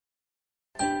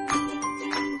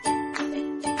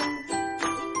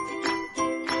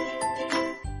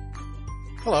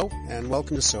Hello, and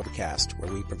welcome to Sobercast,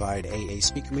 where we provide AA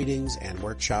speaker meetings and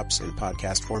workshops in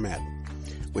podcast format.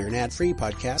 We're an ad-free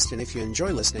podcast, and if you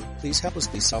enjoy listening, please help us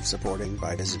be self-supporting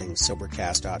by visiting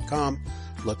Sobercast.com,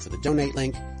 look for the donate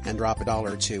link, and drop $1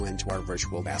 or $2 into our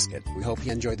virtual basket. We hope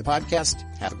you enjoy the podcast.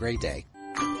 Have a great day.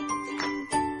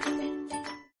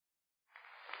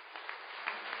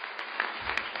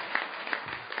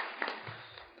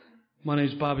 My name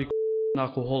is Bobby,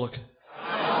 alcoholic.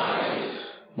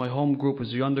 My home group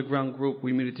is the Underground Group.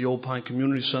 We meet at the Old Pine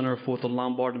Community Center, 4th and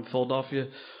Lombard in Philadelphia,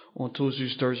 on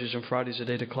Tuesdays, Thursdays, and Fridays at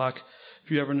 8 o'clock.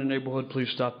 If you're ever in the neighborhood, please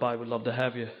stop by. We'd love to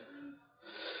have you.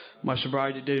 My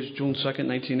sobriety date is June 2nd,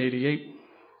 1988.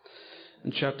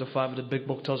 And Chapter 5 of the Big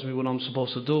Book tells me what I'm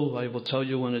supposed to do. I will tell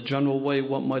you in a general way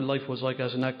what my life was like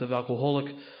as an active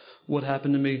alcoholic, what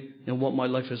happened to me, and what my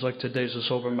life is like today as a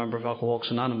sober member of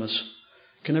Alcoholics Anonymous.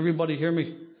 Can everybody hear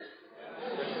me?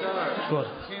 Yes, sir. Good.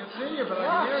 Can't see you, but I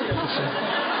can hear you.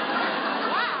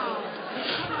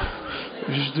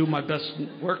 I just do my best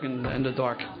working in the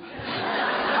dark.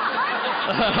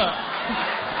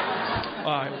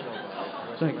 All right.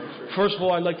 First of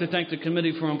all, I'd like to thank the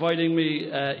committee for inviting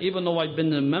me. Even though I've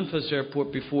been to Memphis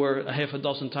Airport before a half a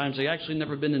dozen times, I actually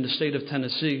never been in the state of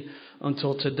Tennessee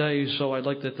until today. So I'd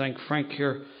like to thank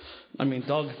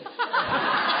Doug.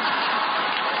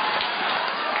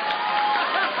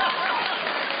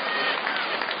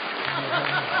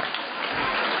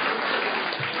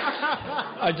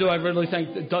 I do. I really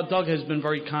think Doug has been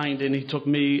very kind, and he took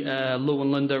me, Lou,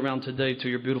 and Linda around today to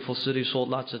your beautiful city, sold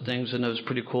lots of things, and it was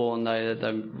pretty cool. And I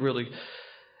really,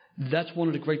 that's one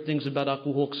of the great things about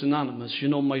Alcoholics Anonymous. You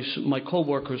know, my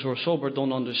coworkers who are sober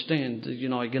don't understand. You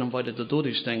know, I get invited to do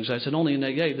these things. I said, only in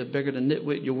AA, the bigger the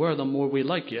nitwit you were, the more we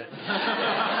like you.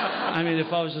 I mean,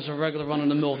 if I was just a regular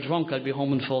run-of-the-mill drunk, I'd be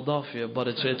home in Philadelphia. But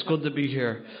it's good to be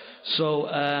here. So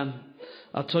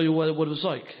I'll tell you what it was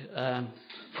like.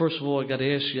 First of all, I got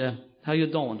to ask you, how you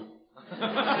doing? You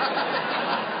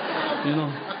know,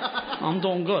 I'm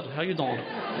doing good. How you doing?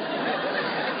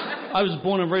 I was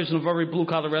born and raised in a very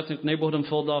blue-collar ethnic neighborhood in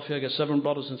Philadelphia. I got 7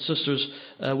 brothers and sisters.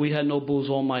 We had no booze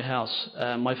on my house.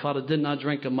 My father did not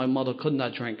drink, and my mother could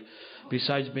not drink,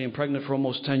 besides being pregnant for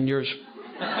almost 10 years.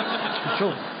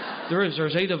 True.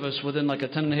 There's 8 of us within like a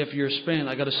 10-and-a-half-year span.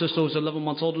 I got a sister who's 11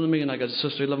 months older than me, and I got a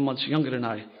sister 11 months younger than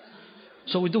I.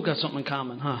 So we do got something in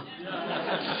common, huh?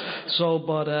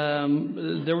 But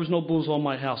there was no booze on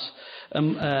my house.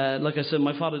 Like I said,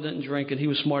 my father didn't drink, and he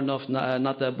was smart enough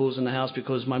not to have booze in the house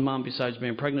because my mom, besides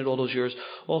being pregnant all those years,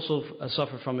 also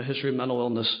suffered from a history of mental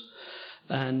illness.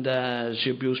 And she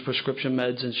abused prescription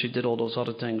meds, and she did all those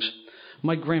other things.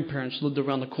 My grandparents lived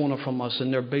around the corner from us,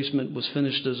 and their basement was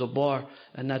finished as a bar,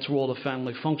 and that's where all the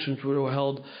family functions were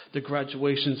held, the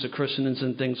graduations, the christenings,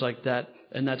 and things like that.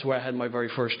 And that's where I had my very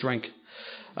first drink.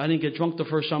 I didn't get drunk the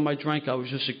first time I drank. I was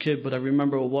just a kid, but I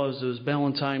remember it was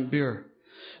Ballantine beer.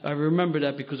 I remember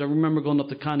that because I remember going up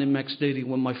to Connie Mack Stadium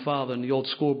with my father and the old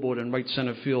scoreboard in right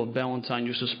center field. Ballantine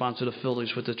used to sponsor the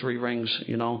Phillies with the 3 rings,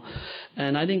 you know.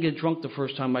 And I didn't get drunk the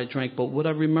first time I drank, but what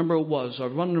I remember was I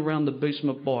was running around the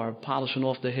basement bar, polishing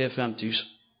off the half-empties.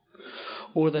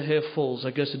 Or the half-fulls.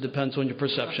 I guess it depends on your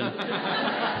perception.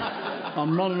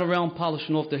 I'm running around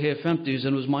polishing off the half-empties,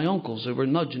 and it was my uncles. They were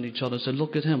nudging each other and said,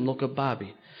 look at him, look at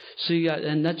Bobby. See,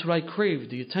 and that's what I craved,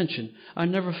 the attention. I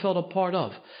never felt a part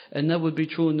of. And that would be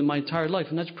true in my entire life.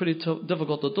 And that's pretty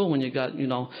difficult to do when you got,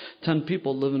 10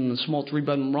 people living in a small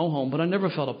 3-bedroom row home, but I never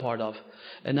felt a part of.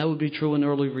 And that would be true in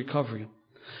early recovery.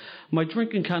 My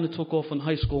drinking kind of took off in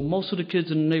high school. Most of the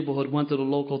kids in the neighborhood went to the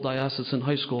local diocesan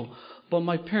high school, but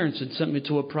my parents had sent me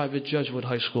to a private Jesuit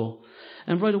high school.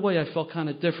 And right away I felt kind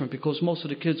of different because most of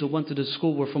the kids who went to this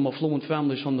school were from affluent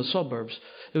families from the suburbs.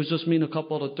 It was just me and a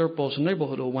couple other dirtballs in the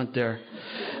neighborhood who went there.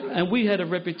 And we had a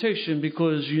reputation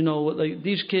because,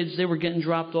 these kids, they were getting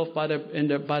dropped off by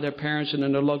their parents and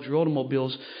in their luxury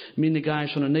automobiles. Me and the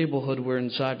guys from the neighborhood were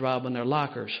inside robbing their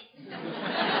lockers.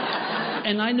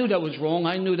 And I knew that was wrong.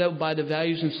 I knew that by the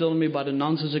values instilled in me by the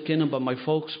nuns as a kid and by my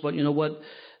folks. But you know what?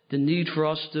 The need for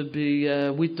us to be,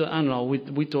 we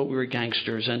thought we were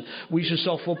gangsters. And we used to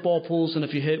sell football pools, and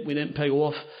if you hit, we didn't pay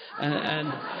off.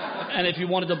 And if you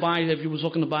wanted to buy, if you was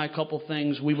looking to buy a couple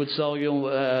things, we would sell you,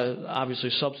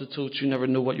 obviously, substitutes. You never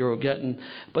knew what you were getting.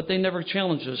 But they never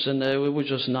challenged us, and it was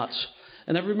just nuts.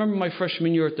 And I remember my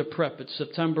freshman year at the prep. It's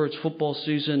September. It's football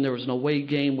season. There was an away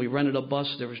game. We rented a bus.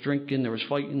 There was drinking. There was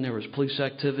fighting. There was police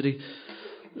activity.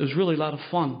 It was really a lot of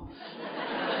fun.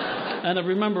 And I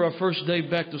remember our first day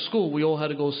back to school, we all had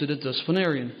to go see the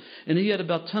disciplinarian. And he had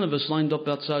about 10 of us lined up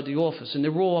outside the office. And they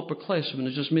were all upperclassmen. It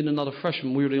was just me and another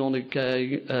freshman. We were the only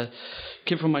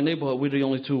kid from my neighborhood. We were the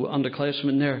only 2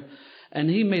 underclassmen there. And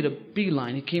he made a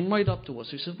beeline. He came right up to us.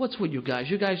 He said, "What's with you guys?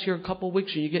 You guys here a couple of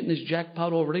weeks and you're getting this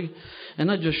jackpot already?" And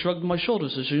I just shrugged my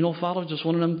shoulders. I said, "You know, Father, just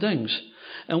one of them things."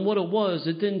 And what it was,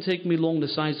 it didn't take me long to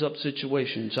size up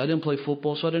situations. I didn't play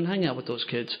football, so I didn't hang out with those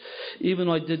kids. Even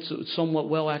though I did somewhat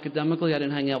well academically, I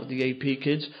didn't hang out with the AP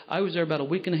kids. I was there about a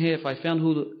week and a half. I found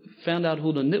out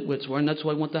who the nitwits were, and that's who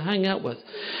I went to hang out with.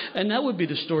 And that would be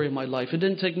the story of my life. It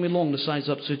didn't take me long to size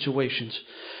up situations.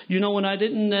 You know, and I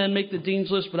didn't make the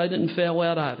dean's list, but I didn't fail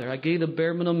out either. I gave the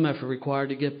bare minimum effort required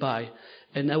to get by,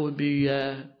 and that would be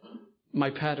my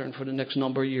pattern for the next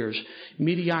number of years.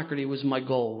 Mediocrity was my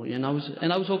goal, and I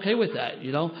was okay with that.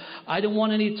 You know, I didn't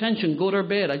want any attention, good or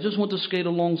bad. I just wanted to skate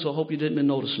along, so I hope you didn't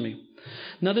notice me.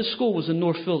 Now, this school was in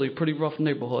North Philly, pretty rough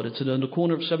neighborhood. It's in the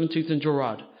corner of 17th and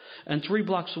Girard. And 3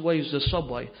 blocks away is the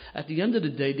subway. At the end of the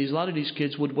day, a lot of these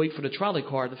kids would wait for the trolley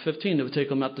car, the 15, that would take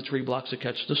them out the 3 blocks to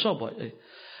catch the subway.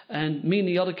 And me and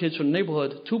the other kids from the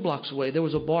neighborhood, 2 blocks away, there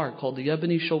was a bar called the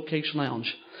Ebony Showcase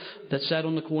Lounge that sat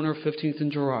on the corner of 15th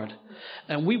and Girard.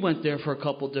 And we went there for a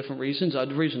couple of different reasons. The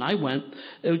reason I went,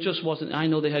 it just wasn't, I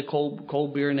know they had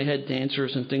cold beer and they had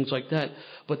dancers and things like that,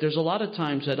 but there's a lot of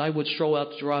times that I would stroll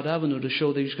out to Girard Avenue to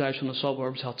show these guys from the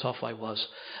suburbs how tough I was.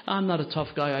 I'm not a tough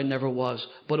guy, I never was,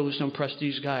 but it was to impress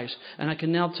these guys. And I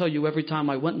can now tell you, every time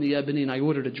I went in the Ebony and I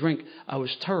ordered a drink, I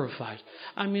was terrified.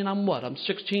 I mean, I'm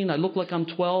 16, I look like I'm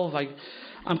 12,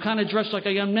 I'm kind of dressed like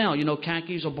I am now, you know,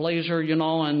 khakis, a blazer, you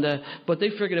know, but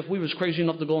they figured if we was crazy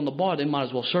enough to go in the bar, they might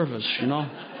as well serve us, you know.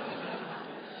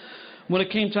 When it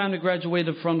came time to graduate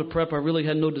from the prep, I really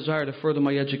had no desire to further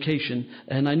my education,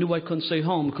 and I knew I couldn't stay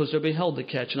home because there'd be hell to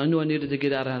catch, and I knew I needed to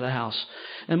get out of the house.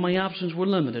 And my options were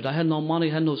limited. I had no money,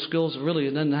 had no skills, really,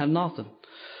 and didn't have nothing.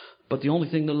 But the only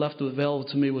thing that left available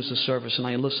to me was the service, and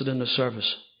I enlisted in the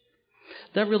service.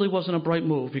 That really wasn't a bright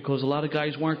move because a lot of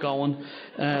guys weren't going.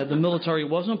 The military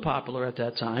wasn't popular at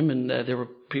that time, and there were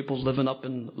people living up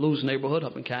in Lou's neighborhood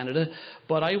up in Canada.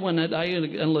 But I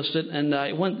enlisted, and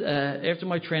I went after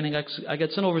my training. I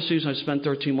got sent overseas, and I spent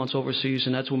 13 months overseas,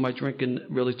 and that's when my drinking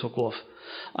really took off.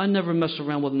 I never messed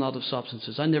around with other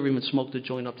substances. I never even smoked a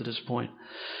joint up to this point.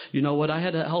 You know what? I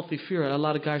had a healthy fear. I had a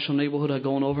lot of guys from the neighborhood that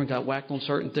going over and got whacked on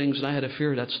certain things, and I had a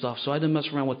fear of that stuff, so I didn't mess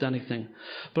around with anything.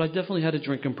 But I definitely had a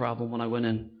drinking problem when I went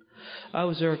in. I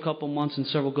was there a couple months, and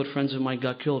several good friends of mine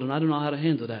got killed, and I don't know how to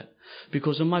handle that.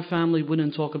 Because in my family, we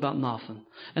didn't talk about nothing.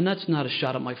 And that's not a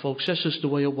shot at my folks. That's just the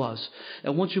way it was.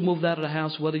 And once you moved out of the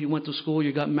house, whether you went to school,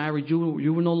 you got married, you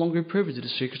were no longer privy to the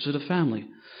secrets of the family.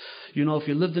 You know, if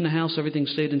you lived in the house, everything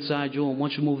stayed inside you, and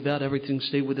once you moved out, everything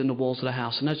stayed within the walls of the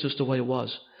house, and that's just the way it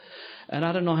was. And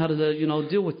I didn't know how to,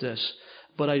 deal with this,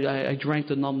 but I drank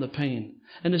to numb the pain.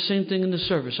 And the same thing in the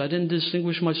service. I didn't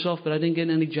distinguish myself, but I didn't get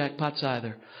any jackpots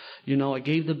either. You know, I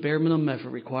gave the bare minimum effort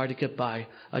required to get by.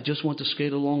 I just wanted to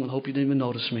skate along and hope you didn't even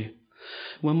notice me.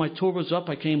 When my tour was up,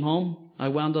 I came home. I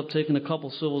wound up taking a couple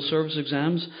civil service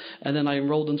exams, and then I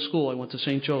enrolled in school. I went to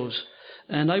St. Joe's.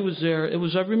 And I was there.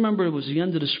 I remember it was the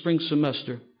end of the spring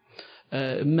semester,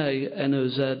 in May, and it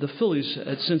was the Phillies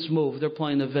had since moved. They're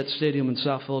playing at Vet Stadium in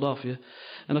South Philadelphia.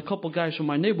 And a couple guys from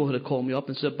my neighborhood had called me up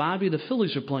and said, "Bobby, the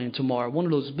Phillies are playing tomorrow, one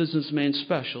of those businessman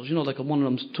specials, you know, like one of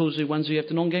them Tuesday, Wednesday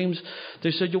afternoon games."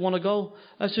 They said, "You want to go?"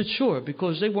 I said, "Sure,"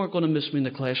 because they weren't going to miss me in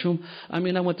the classroom. I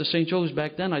mean, I went to St. Joe's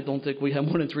back then. I don't think we had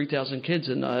more than 3,000 kids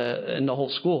in the whole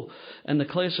school. And the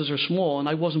classes are small, and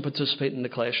I wasn't participating in the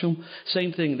classroom.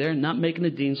 Same thing there, not making the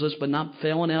dean's list, but not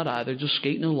failing out either, just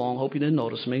skating along, hope you didn't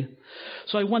notice me.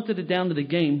 So I went down to the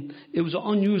game. It was an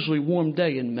unusually warm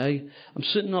day in May. I'm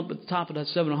sitting up at the top of that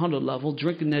 700 level,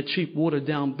 drinking that cheap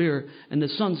watered-down beer, and the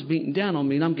sun's beating down on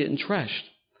me, and I'm getting trashed.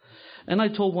 And I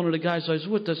told one of the guys I was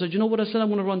with, I said, "You know what?" I said, "I'm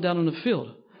going to run down on the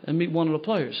field and meet one of the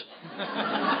players."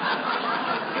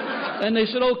 And they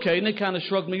said, "Okay," and they kind of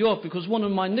shrugged me off because one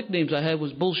of my nicknames I had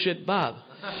was Bullshit Bob.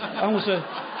 I was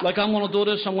like, "I'm going to do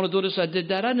this, I'm going to do this, I did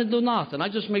that." I didn't do nothing. I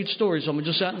just made stories. I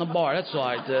just sat in the bar. That's all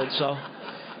I did, so...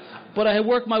 But I had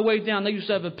worked my way down. They used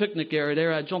to have a picnic area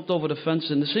there. I jumped over the fence,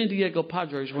 and the San Diego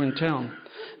Padres were in town.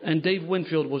 And Dave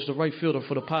Winfield was the right fielder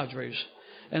for the Padres.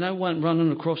 And I went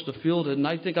running across the field, and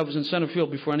I think I was in center field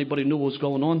before anybody knew what was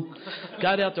going on.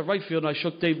 Got out to right field, and I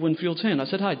shook Dave Winfield's hand. I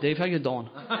said, "Hi, Dave, how you doing?"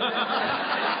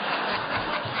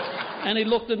 And he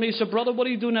looked at me and said, "Brother, what are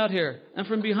you doing out here?" And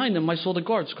from behind him, I saw the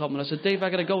guards coming. I said, "Dave, I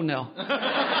got to go now."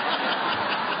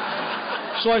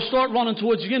 So I start running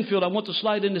towards the infield. I want to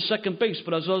slide into second base,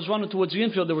 but as I was running towards the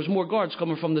infield, there was more guards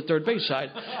coming from the third base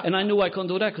side. And I knew I couldn't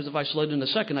do that because if I slid into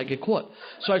second, I'd get caught.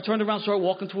 So I turned around and started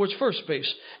walking towards first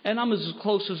base. And I'm as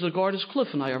close as the guard as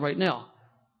Cliff and I are right now.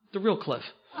 The real Cliff.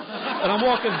 And I'm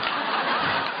walking.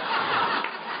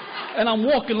 And I'm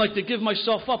walking like to give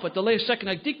myself up. At the last second,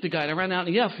 I deked the guy and I ran out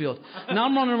in the airfield. Now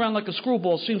I'm running around like a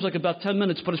screwball. It seems like about 10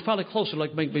 minutes, but it's probably closer,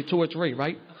 like maybe 2 or 3,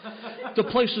 right? The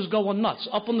place is going nuts.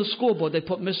 Up on the scoreboard, they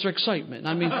put Mr. Excitement.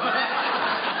 I mean,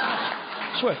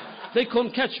 I swear, they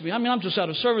couldn't catch me. I mean, I'm just out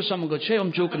of service. I'm in good shape.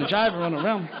 I'm joking and jiving, running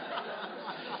around.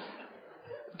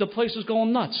 The place is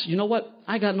going nuts. You know what?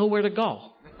 I got nowhere to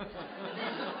go.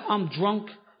 I'm drunk.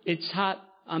 It's hot.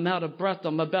 I'm out of breath.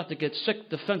 I'm about to get sick.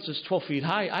 The fence is 12 feet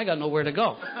high. I got nowhere to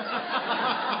go.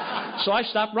 So I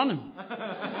stopped running.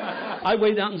 I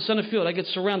wait out in center field. I get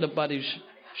surrounded by these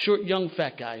short, young,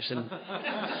 fat guys. And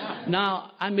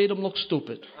now I made them look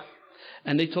stupid.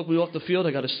 And they took me off the field.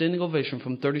 I got a standing ovation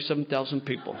from 37,000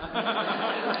 people.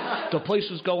 The place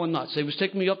was going nuts. They was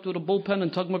taking me up to the bullpen,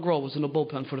 and Tug McGraw was in the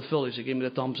bullpen for the Phillies. He gave me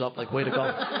the thumbs up, like, way to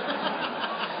go.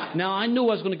 Now, I knew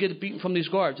I was going to get beaten from these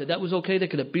guards. That was okay. They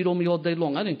could have beat on me all day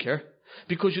long. I didn't care.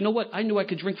 Because you know what? I knew I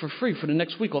could drink for free for the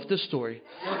next week off this story.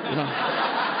 You know?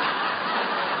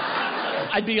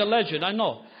 I'd be a legend, I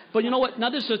know. But you know what? Now,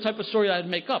 this is the type of story I'd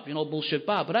make up, you know, bullshit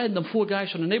Bob. But I had them 4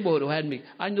 guys from the neighborhood who had me.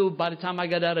 I knew by the time I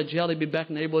got out of jail, they'd be back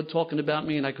in the neighborhood talking about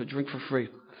me, and I could drink for free.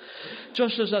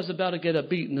 Just as I was about to get a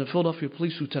beating, the Philadelphia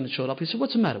police lieutenant showed up. He said,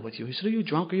 "What's the matter with you?" He said, "Are you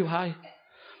drunk? Are you high?"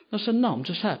 I said, "No, I'm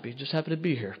just happy. Just happy to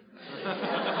be here."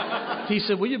 He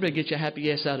said, "Well, you better get your happy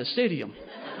ass out of the stadium."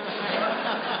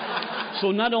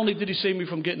 So not only did he save me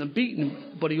from getting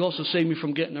beaten, but he also saved me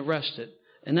from getting arrested.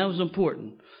 And that was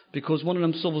important because one of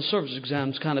them civil service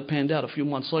exams kind of panned out a few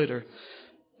months later,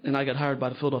 and I got hired by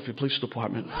the Philadelphia Police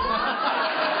Department.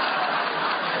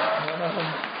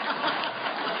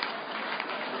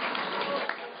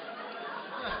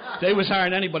 They was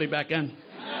hiring anybody back then.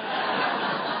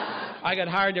 I got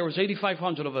hired. There was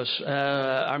 8,500 of us.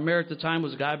 Our mayor at the time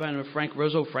was a guy by the name of Frank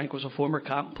Rizzo. Frank was a former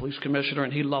cop, police commissioner,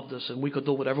 and he loved us, and we could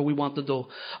do whatever we wanted to do.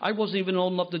 I wasn't even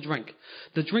old enough to drink.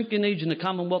 The drinking age in the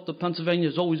Commonwealth of Pennsylvania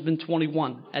has always been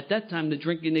 21. At that time, the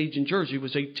drinking age in Jersey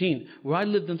was 18. Where I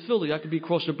lived in Philly, I could be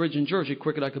across the bridge in Jersey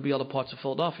quicker than I could be other parts of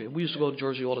Philadelphia. We used to go to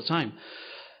Jersey all the time.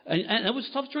 And it was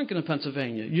tough drinking in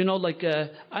Pennsylvania. You know, like,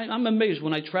 I'm amazed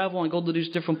when I travel and go to these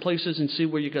different places and see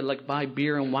where you could, like, buy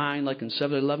beer and wine, like in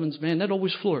 7-Elevens. Man, that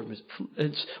always floored me.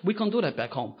 We couldn't do that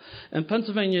back home. In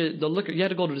Pennsylvania, the liquor, you had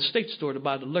to go to the state store to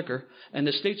buy the liquor, and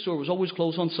the state store was always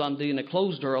closed on Sunday, and it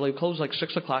closed early. It closed like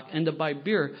 6 o'clock. And to buy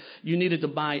beer, you needed to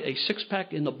buy a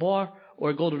 6-pack in the bar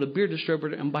or go to the beer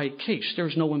distributor and buy a case.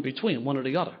 There's no in between, one or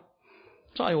the other.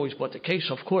 So I always bought the case,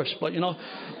 of course, but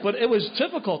it was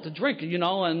difficult to drink, and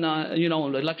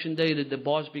on election day, the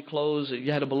bars be closed.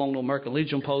 You had to belong to American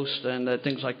Legion post and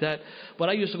things like that. But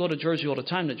I used to go to Jersey all the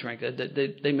time to drink.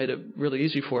 They made it really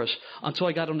easy for us. Until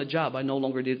I got on the job, I no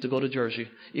longer needed to go to Jersey.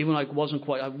 Even I wasn't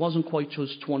quite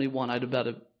just 21. I'd about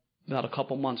a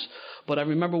couple months. But I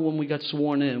remember when we got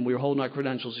sworn in, we were holding our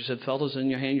credentials. He said, "Fellas, in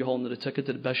your hand, you're holding the ticket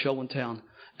to the best show in town."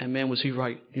 And man, was he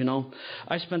right,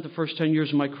 I spent the first 10 years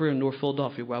of my career in North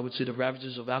Philadelphia, where I would see the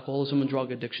ravages of alcoholism and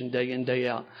drug addiction day in, day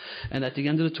out. And at the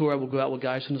end of the tour, I would go out with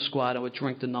guys in the squad. I would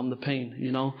drink to numb the pain,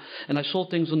 And I saw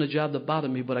things on the job that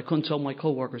bothered me, but I couldn't tell my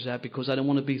coworkers that because I didn't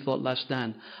want to be thought less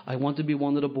than. I wanted to be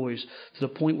one of the boys to the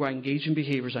point where I engaged in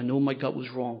behaviors I knew my gut was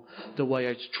wrong, the way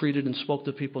I treated and spoke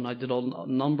to people, and I did a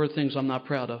number of things I'm not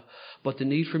proud of. But the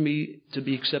need for me to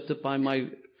be accepted by my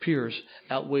peers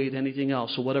outweighed anything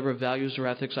else. So whatever values or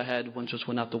ethics I had just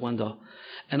went out the window.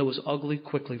 And it was ugly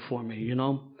quickly for me,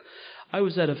 I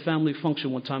was at a family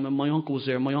function one time, and my uncle was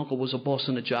there. My uncle was a boss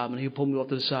on the job, and he pulled me off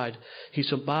to the side. He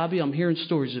said, "Bobby, I'm hearing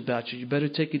stories about you. You better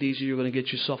take it easy. You're going to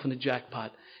get yourself in the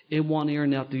jackpot. In one ear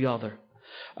and out the other."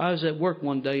 I was at work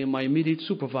one day, and my immediate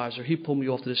supervisor, he pulled me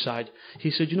off to the side.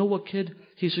 He said, "You know what, kid?"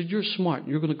 He said, "You're smart,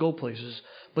 and you're going to go places,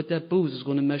 but that booze is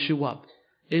going to mess you up.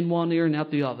 In one ear and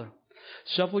out the other."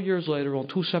 Several years later, on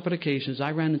 2 separate occasions,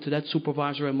 I ran into that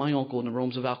supervisor and my uncle in the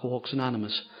rooms of Alcoholics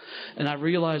Anonymous. And I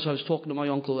realized I was talking to my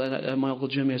uncle and my Uncle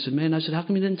Jimmy. I said, "Man," I said, "how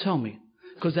come you didn't tell me?"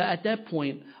 Because at that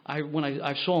point, when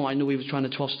I saw him, I knew he was trying to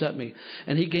 12-step me.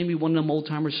 And he gave me one of them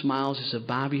old-timer smiles. He said,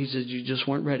 "Bobby," he said, "you just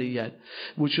weren't ready yet."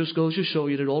 Which just goes to show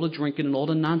you that all the drinking and all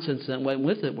the nonsense that went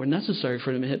with it were necessary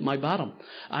for him to hit my bottom.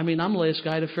 I mean, I'm the last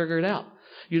guy to figure it out.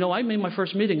 I made my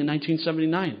first meeting in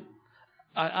 1979.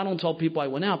 I don't tell people I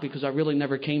went out because I really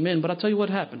never came in, but I'll tell you what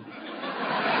happened.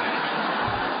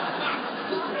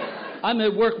 I'm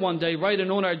at work one day, right,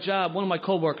 and on our job, one of my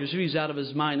coworkers, he's out of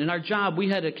his mind. In our job, we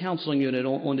had a counseling unit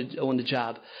on the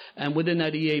job, and within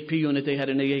that EAP unit, they had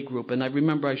an AA group. And I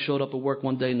remember I showed up at work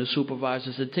one day, and the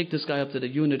supervisor said, "Take this guy up to the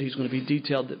unit. He's going to be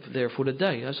detailed there for the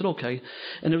day." I said, "Okay."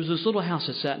 And there was this little house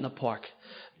that sat in the park,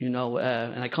 and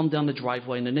I come down the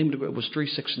driveway, and the name of it was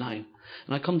 369.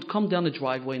 And I come down the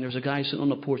driveway, and there's a guy sitting on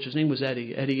the porch. His name was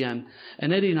Eddie M.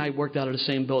 And Eddie and I worked out of the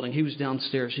same building. He was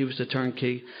downstairs. He was the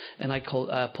turnkey. And I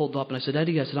pulled up, and I said,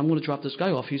 Eddie, I'm going to drop this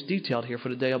guy off. He's detailed here for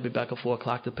the day. I'll be back at 4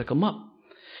 o'clock to pick him up.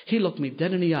 He looked me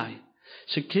dead in the eye.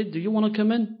 He said, kid, do you want to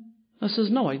come in? I says,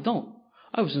 no, I don't.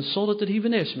 I was insulted that he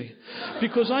even asked me,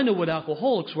 because I knew what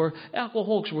alcoholics were.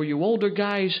 Alcoholics were you older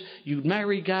guys, you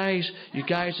married guys, you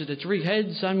guys with the 3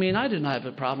 heads. I mean, I didn't have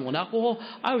a problem with alcohol.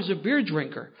 I was a beer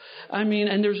drinker. I mean,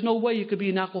 and there's no way you could be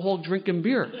an alcoholic drinking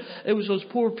beer. It was those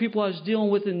poor people I was dealing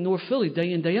with in North Philly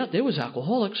day in, day out. They was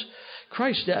alcoholics.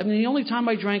 Christ, I mean, the only time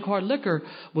I drank hard liquor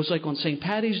was like on St.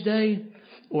 Patty's Day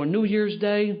or New Year's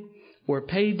Day or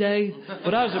payday.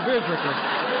 But I was a beer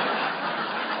drinker.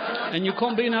 And you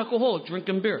can't be an alcoholic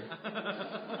drinking beer.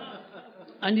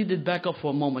 I need to back up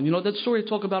for a moment. You know, that story I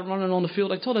talk about running on the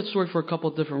field, I tell that story for a couple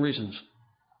of different reasons.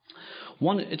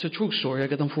 One, it's a true story. I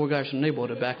got them 4 guys from the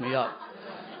neighborhood to back me up.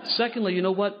 Secondly, you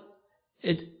know what?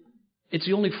 It's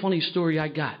the only funny story I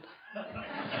got.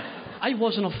 I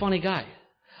wasn't a funny guy.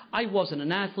 I wasn't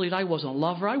an athlete. I wasn't a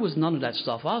lover. I was none of that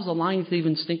stuff. I was a lying,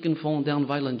 thieving, stinking, falling down,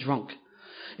 violent drunk.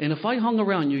 And if I hung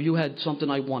around you, you had something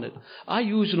I wanted. I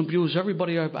used and abused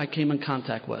everybody I came in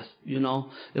contact with, you know.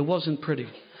 It wasn't pretty.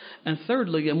 And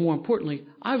thirdly, and more importantly,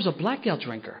 I was a blackout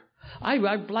drinker.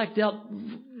 I blacked out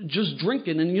just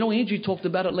drinking. And, you know, Angie talked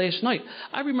about it last night.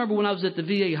 I remember when I was at the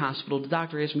VA hospital, the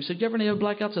doctor asked me, he said, you ever have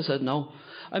blackouts? I said, no.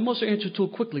 I must have answered too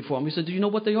quickly for him. He said, do you know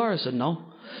what they are? I said, no.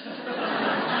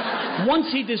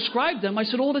 Once he described them, I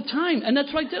said, all the time. And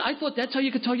that's what I did. I thought that's how you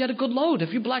could tell you had a good load.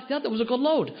 If you blacked out, that was a good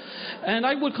load. And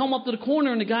I would come up to the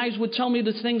corner, and the guys would tell me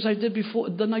the things I did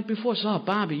the night before. So, oh,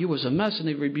 Bobby, you was a mess. And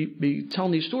they'd be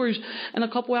telling these stories. And a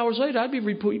couple hours later, I'd be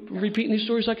repeating these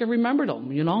stories like I remembered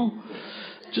them, you know.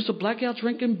 Just a blackout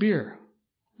drinking beer.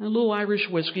 And a little Irish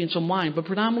whiskey and some wine, but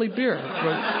predominantly beer.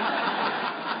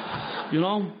 You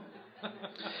know.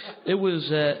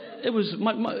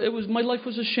 My life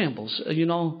was a shambles, you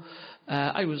know.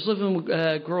 I was living with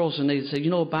girls, and they'd say, you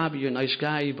know, Bobby, you're a nice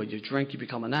guy, but you drink, you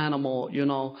become an animal, you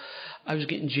know. I was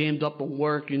getting jammed up at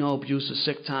work, you know, abuse of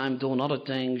sick time, doing other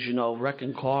things, you know,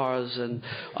 wrecking cars, and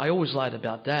I always lied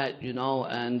about that, you know,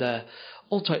 and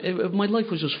my life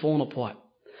was just falling apart.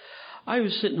 I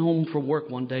was sitting home from work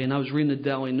one day, and I was reading the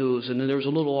Daily News, and then there was a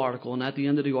little article, and at the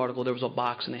end of the article, there was a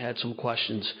box, and they had some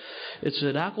questions. It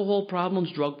said, alcohol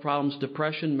problems, drug problems,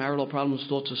 depression, marital problems,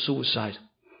 thoughts of suicide.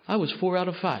 I was 4 out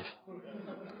of 5,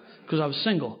 because I was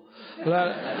single.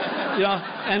 But you know,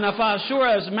 and if I was sure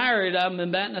I was married, I'd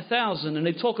been batting 1,000, and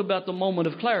they talk about the moment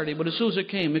of clarity, but as soon as it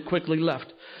came, it quickly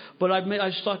left. But I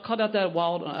cut out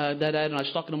that ad, and I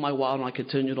stuck it in my wallet, and I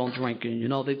continued on drinking. You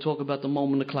know, they talk about the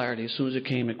moment of clarity. As soon as it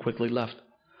came, it quickly left.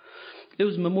 It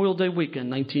was Memorial Day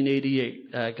weekend,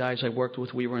 1988. Guys I worked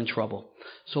with, we were in trouble.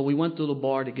 So we went to the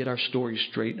bar to get our story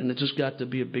straight, and it just got to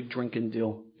be a big drinking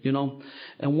deal, you know.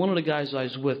 And one of the guys I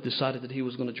was with decided that he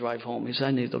was going to drive home. He said,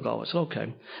 I need to go. I said,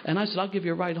 okay. And I said, I'll give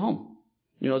you a ride home.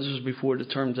 You know, this was before the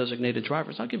term designated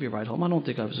drivers. I'll give you a ride home. I don't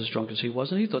think I was as drunk as he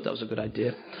was, and he thought that was a good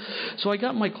idea. So I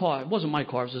got in my car. It wasn't my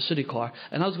car. It was a city car,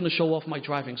 and I was going to show off my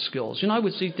driving skills. You know, I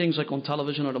would see things like on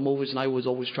television or the movies, and I would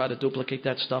always try to duplicate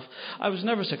that stuff. I was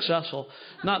never successful,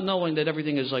 not knowing that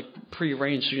everything is like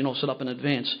prearranged, so, you know, set up in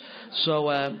advance.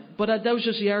 So, but that was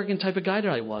just the arrogant type of guy that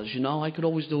I was, you know. I could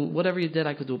always do whatever you did,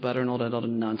 I could do better, and all that other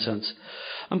nonsense.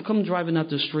 I'm coming driving up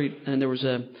the street, and it was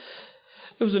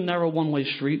a narrow one-way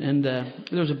street, and there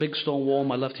was a big stone wall on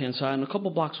my left-hand side, and a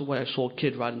couple blocks away I saw a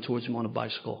kid riding towards him on a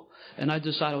bicycle. And I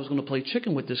decided I was going to play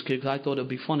chicken with this kid, because I thought it would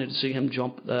be funny to see him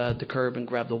jump the curb and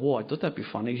grab the wall. I thought that'd be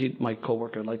funny. My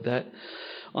coworker like that.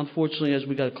 Unfortunately, as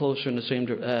we got closer in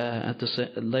at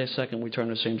the last second we turned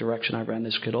in the same direction, I ran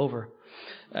this kid over.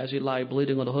 As he lay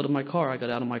bleeding on the hood of my car, I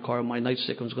got out of my car with my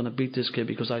nightstick and was going to beat this kid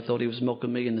because I thought he was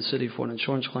milking me in the city for an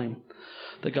insurance claim.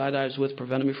 The guy that I was with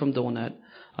prevented me from doing that.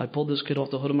 I pulled this kid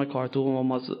off the hood of my car, threw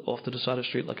him off to the side of the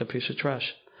street like a piece of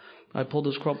trash. I pulled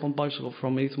this crump on bicycle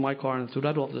from beneath my car and threw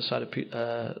that off to the side of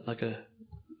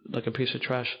like a piece of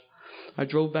trash. I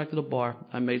drove back to the bar.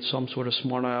 I made some sort of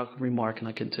smart aleck remark, and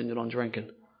I continued on drinking.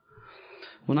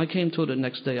 When I came to the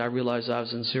next day, I realized I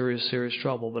was in serious, serious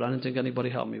trouble, but I didn't think anybody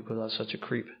helped me because I was such a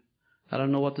creep. I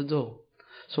didn't know what to do.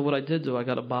 So what I did do, I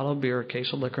got a bottle of beer, a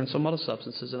case of liquor, and some other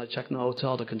substances, and I checked in the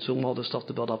hotel to consume all this stuff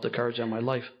to build up the courage in my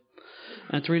life.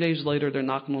 And 3 days later, they're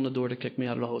knocking on the door to kick me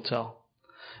out of the hotel.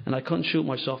 And I couldn't shoot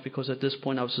myself because at this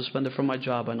point I was suspended from my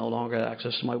job. I no longer had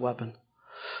access to my weapon.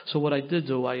 So what I did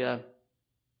do, I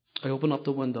opened up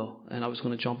the window, and I was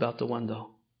going to jump out the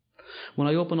window. When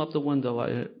I opened up the window,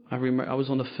 I remember I was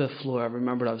on the 5th floor. I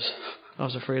remembered I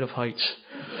was afraid of heights.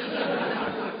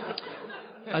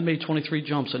 I made 23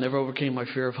 jumps. I never overcame my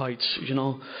fear of heights, you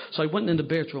know. So I went in the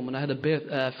bathroom and I had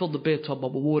filled the bathtub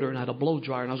up with water and I had a blow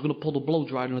dryer and I was going to pull the blow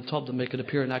dryer in the tub to make it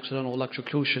appear an accidental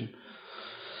electrocution.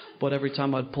 But every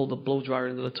time I'd pull the blow dryer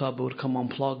into the tub, it would come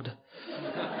unplugged.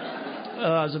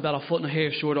 I was about 1.5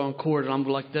 feet short on cord and I'm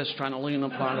like this, trying to lean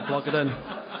up on it to plug it in.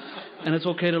 And it's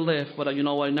okay to laugh, but you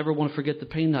know, I never want to forget the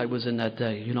pain I was in that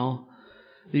day, you know.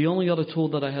 The only other tool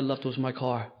that I had left was my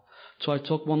car. So I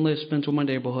took one last spin through my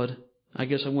neighborhood. I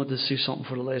guess I wanted to see something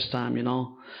for the last time, you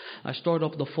know. I started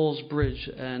up the Falls Bridge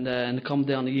and come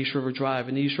down the East River Drive.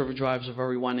 And the East River Drive is a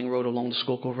very winding road along the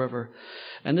Schuylkill River.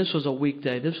 And this was a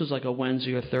weekday. This was like a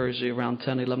Wednesday or Thursday around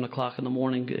 10, 11 o'clock in the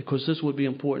morning. Because this would be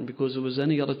important. Because if it was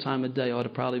any other time of day, I would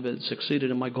have probably been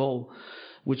succeeded in my goal,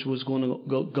 which was going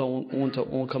to go on to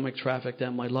oncoming traffic that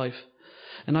in my life.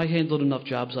 And I handled enough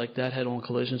jobs like that, head-on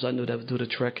collisions. I knew that would do the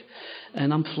trick.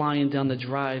 And I'm flying down the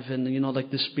drive, and, you know,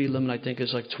 like the speed limit I think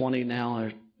is like 20 now.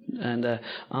 And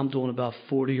I'm doing about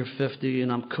 40 or 50,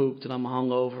 and I'm cooped, and I'm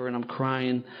hungover, and I'm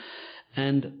crying.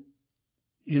 And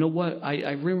you know what?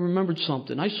 I remembered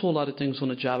something. I saw a lot of things on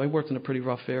the job. I worked in a pretty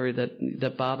rough area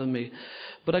that bothered me.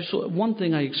 But I saw one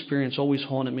thing I experienced always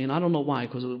haunted me, and I don't know why,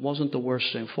 because it wasn't the worst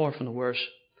thing, far from the worst.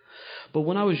 But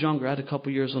when I was younger, I had a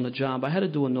couple years on the job. I had to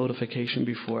do a notification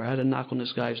before. I had to knock on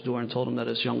this guy's door and told him that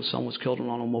his young son was killed in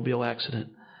an automobile accident.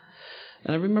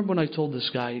 And I remember when I told this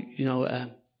guy, you know,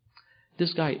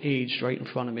 this guy aged right in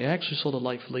front of me. I actually saw the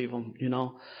life leave him, you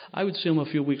know. I would see him a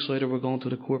few weeks later. We're going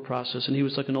through the court process, and he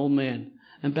was like an old man.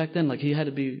 And back then, like, he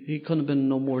couldn't have been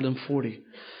no more than 40.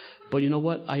 But you know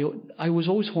what? I was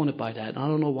always haunted by that, and I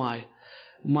don't know why.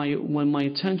 When my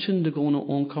intention to go into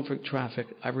oncoming traffic,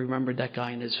 I remembered that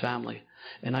guy and his family.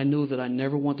 And I knew that I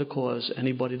never want to cause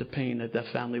anybody the pain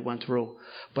that family went through.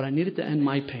 But I needed to end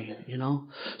my pain, you know.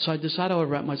 So I decided I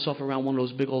would wrap myself around one of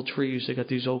those big old trees. They got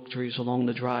these oak trees along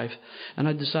the drive. And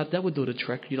I decided that would do the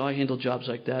trick. You know, I handle jobs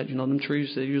like that. You know, them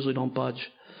trees, they usually don't budge.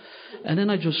 And then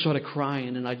I just started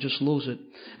crying, and I just lose it.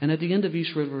 And at the end of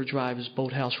East River Drive is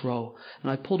Boathouse Row. And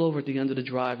I pulled over at the end of the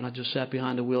drive, and I just sat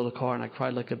behind the wheel of the car, and I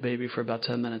cried like a baby for about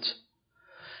 10 minutes.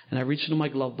 And I reached into my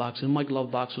glove box, and in my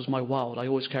glove box was my wallet. I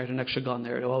always carried an extra gun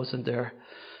there. It wasn't there.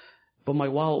 But my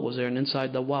wallet was there, and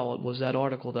inside the wallet was that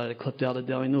article that I clipped out of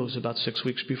the Daily News about 6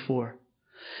 weeks before.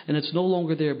 And it's no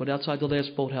longer there, but outside the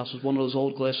last boathouse was one of those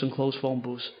old glass enclosed phone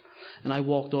booths. And I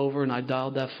walked over, and I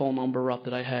dialed that phone number up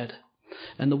that I had.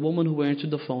 And the woman who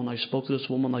answered the phone, I spoke to this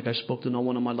woman like I spoke to no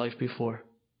one in my life before.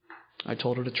 I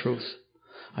told her the truth.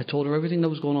 I told her everything that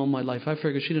was going on in my life. I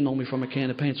figured she didn't know me from a can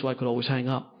of paint, so I could always hang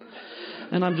up.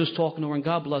 And I'm just talking to her, and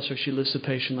God bless her, she listened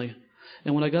patiently.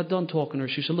 And when I got done talking to her,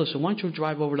 she said, listen, why don't you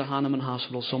drive over to Hahnemann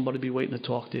Hospital? Somebody be waiting to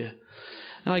talk to you.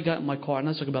 And I got in my car, and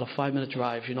that's like about a 5-minute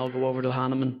drive, you know, go over to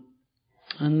Hahnemann.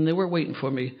 And they were waiting for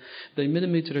me. They admitted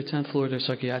me to their 10th floor of their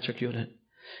psychiatric unit.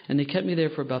 And they kept me there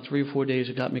for about 3 or 4 days.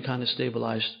 It got me kind of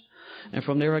stabilized. And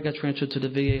from there, I got transferred to the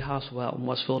VA hospital out in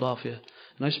West Philadelphia.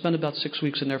 And I spent about 6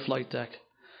 weeks in their flight deck.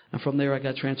 And from there, I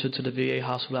got transferred to the VA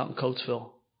hospital out in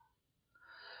Coatesville.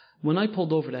 When I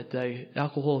pulled over that day,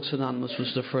 Alcoholics Anonymous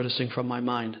was the furthest thing from my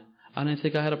mind. I didn't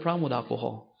think I had a problem with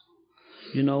alcohol.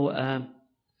 You know,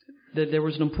 there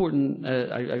was an important,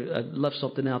 I left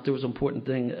something out. There was an important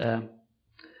thing.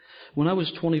 When I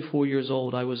was 24 years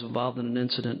old, I was involved in an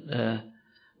incident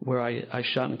where I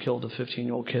shot and killed a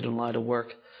 15-year-old kid in line of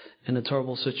work in a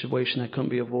terrible situation that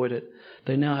couldn't be avoided.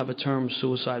 They now have a term,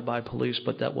 suicide by police,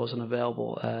 but that wasn't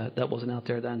available. That wasn't out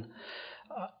there then.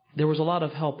 There was a lot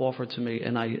of help offered to me,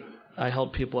 and I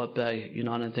held people at bay. You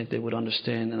know, I didn't think they would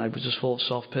understand, and I was just full of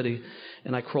self-pity.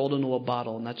 And I crawled into a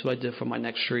bottle, and that's what I did for my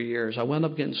next 3 years. I wound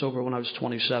up getting sober when I was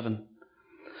 27.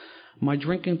 My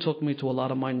drinking took me to a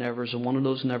lot of my nevers, and one of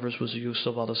those nevers was the use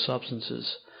of other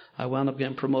substances. I wound up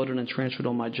getting promoted and transferred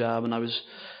on my job, and I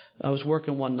was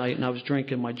working one night, and I was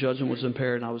drinking. My judgment was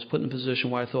impaired, and I was put in a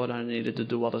position where I thought I needed to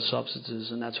do other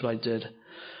substances, and that's what I did.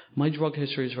 My drug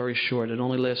history is very short. It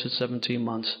only lasted 17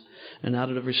 months. And out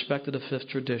of the respect of the fifth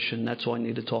tradition, that's all I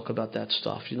need to talk about that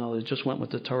stuff. You know, it just went with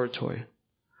the territory.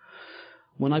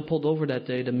 When I pulled over that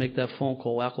day to make that phone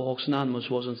call, Alcoholics Anonymous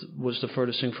was the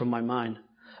furthest thing from my mind.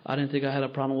 I didn't think I had a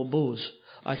problem with booze.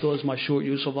 I thought it was my short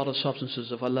use of other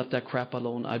substances. If I left that crap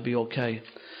alone, I'd be okay.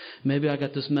 Maybe I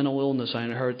got this mental illness. I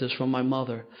inherited this from my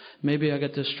mother. Maybe I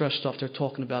got this stress stuff they're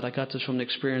talking about. I got this from the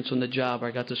experience on the job. I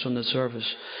got this from the service.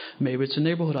 Maybe it's the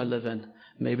neighborhood I live in.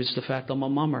 Maybe it's the fact I'm a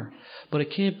mummer. But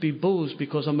it can't be booze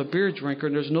because I'm a beer drinker,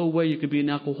 and there's no way you could be an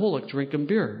alcoholic drinking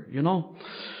beer, you know?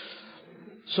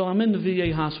 So I'm in the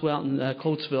VA hospital out in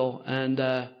Coatesville, and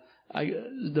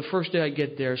The first day I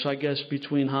get there, so I guess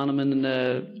between Hahnemann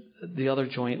and the other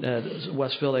joint,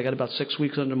 Westfield, I got about 6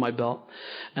 weeks under my belt.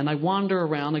 And I wander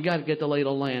around. I got to get the lay of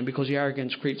the land because the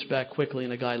arrogance creeps back quickly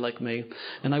in a guy like me.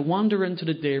 And I wander into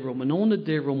the day room. And on the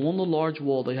day room, on the large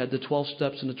wall, they had the 12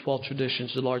 steps and the 12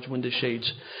 traditions, the large window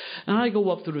shades. And I go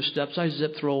up through the steps. I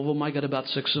zip through all of them. I got about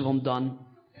 6 of them done.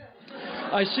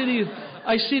 I see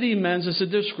the amens. I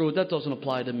said, they're screwed. That doesn't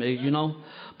apply to me, you know.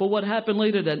 But what happened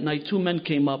later that night, 2 men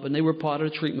came up, and they were part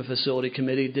of the treatment facility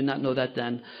committee. Did not know that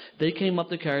then. They came up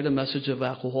to carry the message of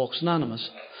Alcoholics Anonymous.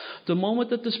 The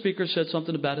moment that the speaker said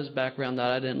something about his background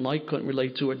that I didn't like, couldn't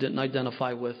relate to, or didn't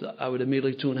identify with, I would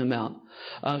immediately tune him out.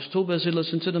 I was too busy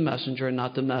listening to the messenger and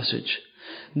not the message.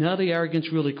 Now the arrogance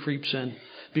really creeps in.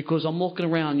 Because I'm looking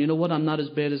around, you know what, I'm not as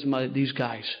bad as these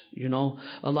guys, you know.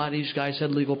 A lot of these guys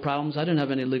had legal problems. I didn't have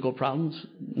any legal problems,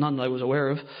 none that I was aware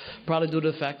of. Probably due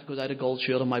to the fact because I had a gold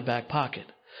shield in my back pocket.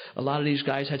 A lot of these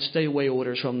guys had stay-away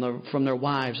orders from their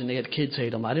wives, and they had kids hate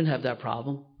them. I didn't have that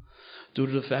problem due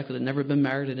to the fact that I'd never been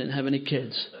married and didn't have any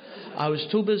kids. I was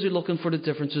too busy looking for the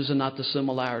differences and not the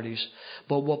similarities.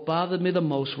 But what bothered me the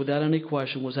most, without any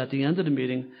question, was at the end of the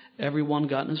meeting, everyone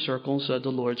got in a circle and said the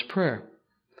Lord's Prayer.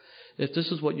 If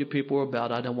this is what you people are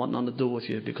about, I don't want nothing to do with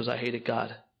you because I hated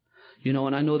God. You know,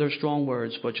 and I know they're strong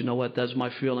words, but you know what? That's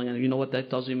my feeling. And you know what? That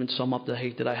doesn't even sum up the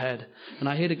hate that I had. And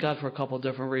I hated God for a couple of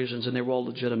different reasons, and they were all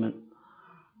legitimate.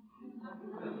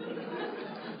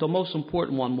 The most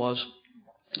important one was,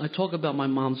 I talk about my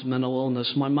mom's mental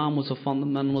illness. My mom was a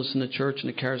fundamentalist in the church and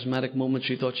the charismatic movement.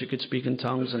 She thought she could speak in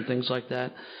tongues and things like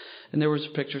that. And there was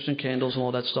pictures and candles and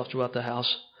all that stuff throughout the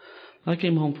house. I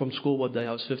came home from school one day.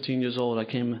 I was 15 years old.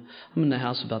 I'm in the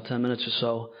house about 10 minutes or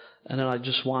so. And then I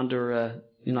just wander,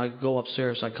 I go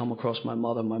upstairs. I come across my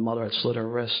mother. My mother had slit her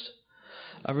wrist.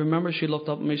 I remember she looked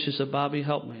up at me. She said, Bobby,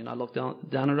 help me. And I looked down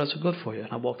at her. I said, good for you.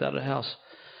 And I walked out of the house.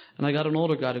 And I got an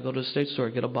older guy to go to the state store,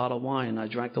 get a bottle of wine. I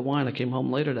drank the wine. I came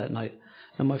home later that night.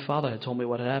 And my father had told me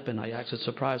what had happened. I acted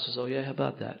surprised. I said, oh, yeah, how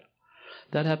about that?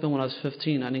 That happened when I was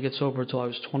 15. I didn't get sober until I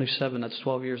was 27. That's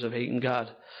 12 years of hating God.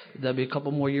 That'd be a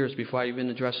couple more years before I even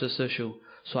address this issue.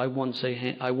 So I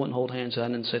wouldn't hold hands. I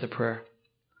didn't say the prayer.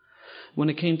 When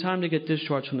it came time to get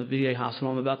discharged from the VA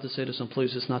hospital, I'm about to say this, and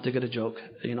please, it's not to get a joke,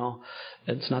 you know.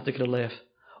 It's not to get a laugh.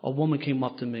 A woman came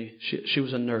up to me. She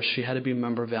was a nurse. She had to be a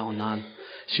member of al-anon.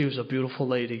 She was a beautiful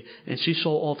lady, and she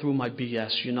saw all through my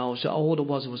BS, you know. So all it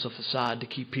was a facade to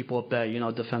keep people at bay, you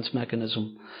know, defense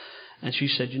mechanism. And she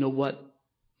said, you know what?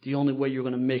 The only way you're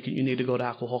going to make it, you need to go to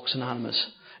Alcoholics Anonymous.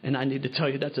 And I need to tell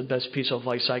you, that's the best piece of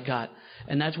advice I got.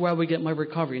 And that's where I would get my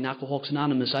recovery, in Alcoholics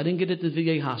Anonymous. I didn't get it at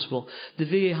the VA hospital. The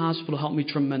VA hospital helped me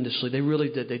tremendously. They really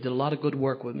did. They did a lot of good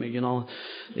work with me, you know.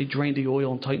 They drained the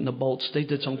oil and tightened the bolts. They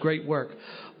did some great work.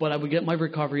 But I would get my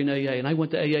recovery in AA. And I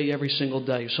went to AA every single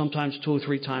day, sometimes 2 or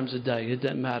 3 times a day. It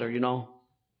didn't matter, you know.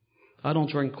 I don't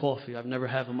drink coffee. I've never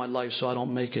have in my life, so I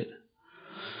don't make it.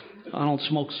 I don't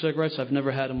smoke cigarettes. I've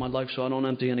never had in my life, so I don't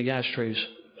empty any ashtrays.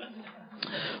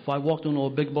 If I walked into a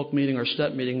big book meeting or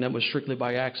step meeting that was strictly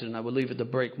by accident, I would leave it to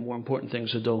break more important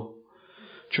things to do.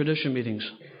 Tradition meetings.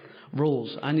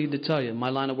 Rules. I need to tell you, in my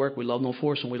line of work, we love no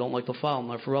force and we don't like to follow them.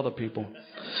 They're for other people.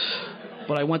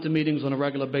 But I went to meetings on a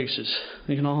regular basis.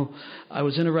 You know, I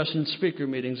was interested in speaker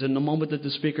meetings, and the moment that the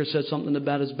speaker said something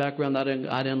about his background I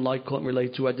didn't like, couldn't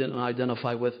relate to, I didn't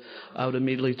identify with, I would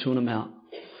immediately tune him out.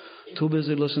 Too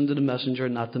busy listening to the messenger,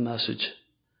 not the message.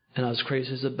 And I was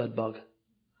crazy as a bedbug.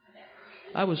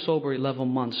 I was sober 11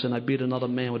 months, and I beat another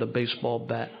man with a baseball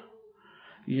bat.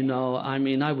 You know, I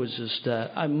mean, I was just,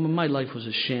 my life was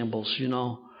a shambles, you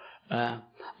know.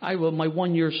 My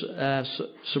 1 year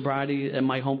sobriety in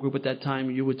my home group at that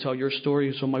time, you would tell your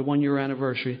story. So my 1 year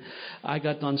anniversary, I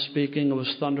got done speaking. It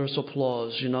was thunderous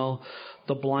applause, you know.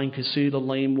 The blind could see, the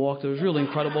lame walked. It was a really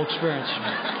incredible experience.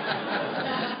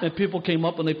 And people came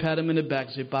up and they patted me in the back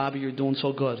and said, Bobby, you're doing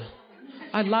so good.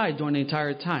 I lied during the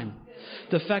entire time.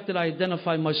 The fact that I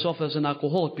identified myself as an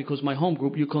alcoholic because my home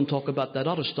group, you couldn't talk about that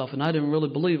other stuff, and I didn't really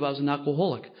believe I was an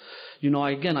alcoholic. You know,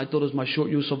 I thought it was my short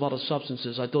use of other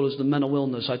substances. I thought it was the mental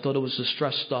illness. I thought it was the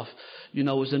stress stuff. You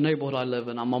know, it was the neighborhood I live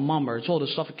in. I'm a mummer. It's all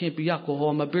this stuff. It can't be alcohol.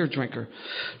 I'm a beer drinker.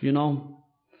 You know.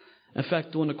 In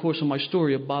fact, during the course of my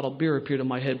story, a bottle of beer appeared in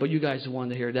my head, but you guys didn't want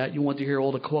to hear that. You wanted to hear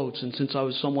all the quotes, and since I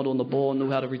was somewhat on the ball and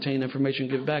knew how to retain information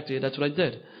and give back to you, that's what I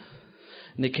did.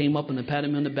 And they came up and they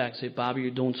patted me on the back and said, Bobby,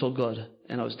 you're doing so good.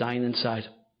 And I was dying inside.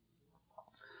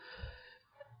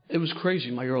 It was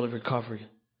crazy, my early recovery.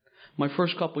 My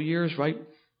first couple of years, right,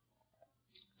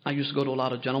 I used to go to a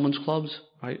lot of gentlemen's clubs,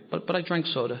 right, but I drank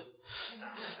soda.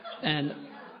 And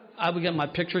I would get my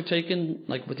picture taken,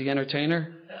 like with the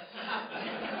entertainer.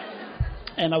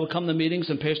 And I would come to meetings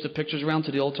and pass the pictures around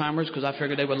to the old-timers because I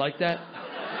figured they would like that.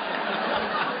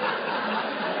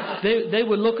 They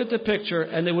would look at the picture,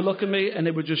 and they would look at me, and they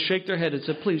would just shake their head and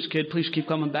say, please, kid, please keep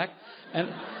coming back. And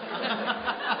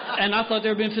I thought they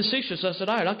were being facetious. I said,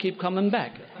 all right, I'll keep coming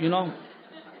back, you know.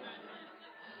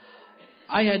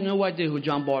 I had no idea who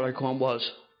John Barleycorn was.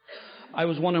 I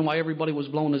was wondering why everybody was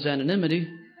blowing his anonymity.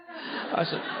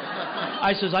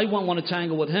 I says, I wouldn't want to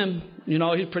tangle with him. You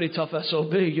know, he's a pretty tough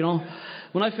SOB, you know.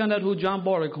 When I found out who John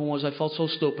Barleycorn was, I felt so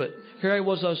stupid. Here I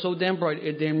was so damn bright,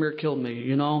 it damn near killed me,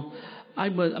 you know. I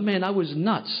was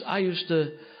nuts. I was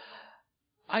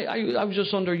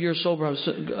just under a year sober.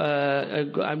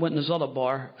 I went in this other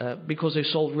bar because they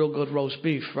sold real good roast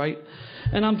beef, right?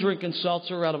 And I'm drinking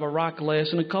seltzer out of a rock glass,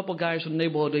 and a couple guys from the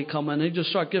neighborhood, they come in, and they just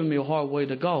start giving me a hard way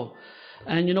to go.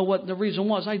 And you know what? The reason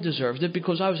was I deserved it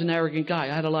because I was an arrogant guy.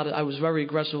 I was very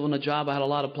aggressive on the job. I had a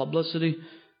lot of publicity.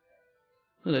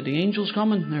 Are the angels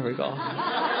coming? There we go.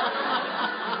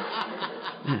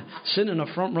 Sitting in the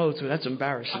front row, too. That's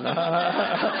embarrassing.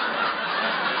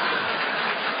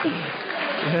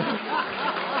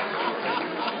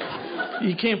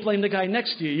 You can't blame the guy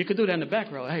next to you. You could do that in the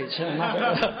back row. Hey,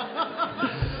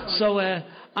 so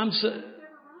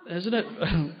isn't it?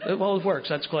 Well, it works.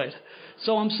 That's great.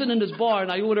 So I'm sitting in this bar,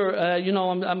 and I order,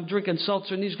 I'm drinking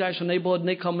seltzer, and these guys from the neighborhood, and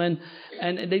they come in,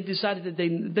 and they decided that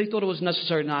they thought it was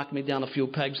necessary to knock me down a few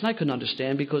pegs, and I couldn't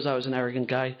understand because I was an arrogant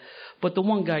guy. But the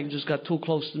one guy just got too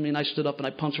close to me, and I stood up, and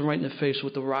I punched him right in the face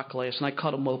with the rock glass, and I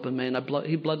cut him open, man.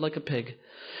 He bled like a pig.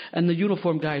 And the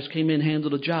uniform guys came in,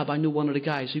 handled the job. I knew one of the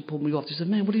guys. He pulled me off. He said,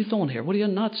 man, what are you doing here? What are you,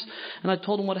 nuts? And I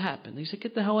told him what happened. He said,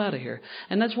 get the hell out of here.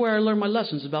 And that's where I learned my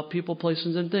lessons about people,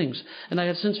 places, and things. And I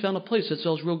have since found a place that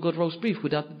sells real good roast beef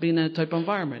without being in that type of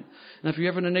environment. And if you're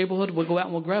ever in the neighborhood, we'll go out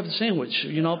and we'll grab the sandwich,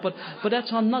 you know. But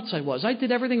that's how nuts I was. I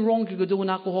did everything wrong you could do in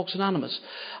Alcoholics Anonymous.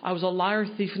 I was a liar,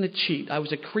 thief, and a cheat. I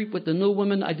was a creep with the new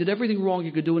women. I did everything wrong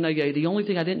you could do in AA. The only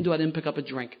thing I didn't do, I didn't pick up a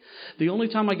drink. The only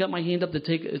time I got my hand up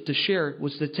to share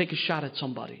was to take a shot at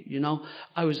somebody, you know.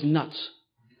 I was nuts.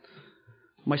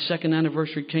 My second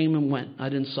anniversary came and went. I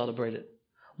didn't celebrate it.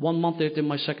 1 month after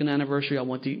my second anniversary, I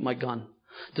went to eat my gun.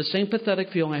 The same pathetic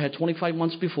feeling I had 25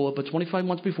 months before, but 25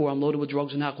 months before, I'm loaded with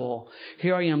drugs and alcohol.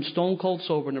 Here I am, stone cold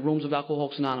sober in the rooms of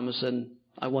Alcoholics Anonymous, and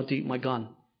I went to eat my gun.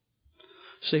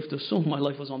 Safe to assume my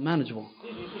life was unmanageable.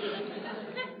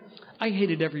 I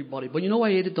hated everybody, but you know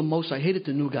I hated the most? I hated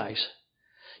the new guys.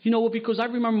 You know what? Because I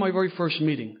remember my very first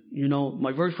meeting. You know,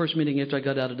 my very first meeting after I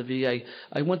got out of the VA.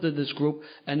 I went to this group,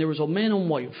 and there was a man and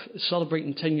wife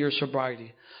celebrating 10 years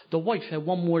sobriety. The wife had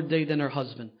one more day than her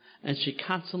husband, and she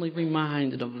constantly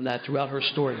reminded them of that throughout her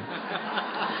story.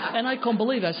 And I couldn't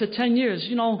believe it. I said, 10 years,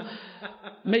 you know,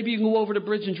 maybe you can go over the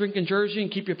bridge and drink in Jersey and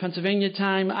keep your Pennsylvania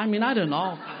time. I mean, I don't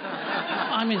know.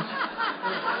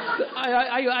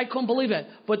 I couldn't believe it.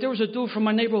 But there was a dude from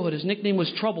my neighborhood. His nickname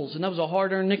was Troubles, and that was a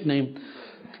hard-earned nickname.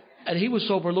 And he was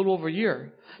sober a little over a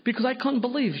year. Because I couldn't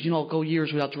believe, go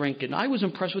years without drinking. I was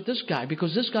impressed with this guy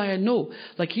because this guy I knew.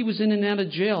 Like he was in and out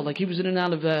of jail. Like he was in and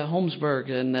out of Holmesburg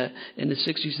in the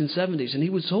 60s and 70s. And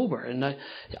he was sober. And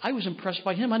I was impressed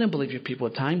by him. I didn't believe you people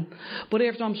at the time. But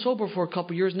after I'm sober for a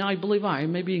couple of years, now I believe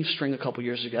maybe you can string a couple of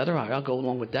years together. I'll go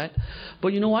along with that.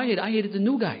 But I hated the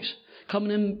new guys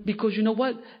coming in because you know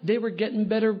what? They were getting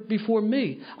better before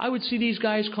me. I would see these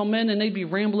guys come in and they'd be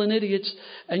rambling idiots.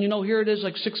 And here it is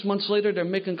like 6 months later, they're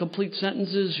making complete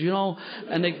sentences,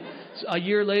 and a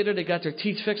year later, they got their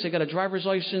teeth fixed. They got a driver's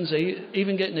license. They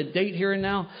even getting a date here and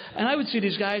now. And I would see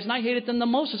these guys and I hated them the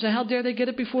most. I said, how dare they get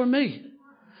it before me?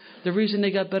 The reason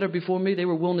they got better before me, they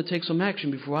were willing to take some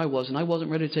action before I was. And I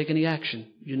wasn't ready to take any action,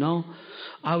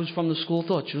 I was from the school of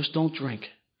thought, just don't drink.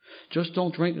 Just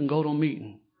don't drink and go to a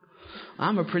meeting.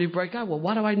 I'm a pretty bright guy. Well,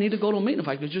 why do I need to go to a meeting if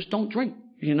I could just don't drink,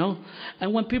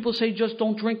 And when people say just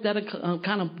don't drink, that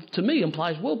kind of, to me,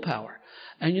 implies willpower.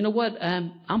 And you know what?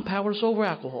 I'm powerless over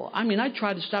alcohol. I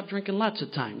tried to stop drinking lots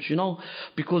of times,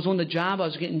 because on the job I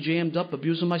was getting jammed up,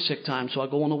 abusing my sick time, so I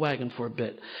go on the wagon for a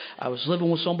bit. I was living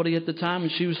with somebody at the time,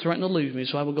 and she was threatening to leave me,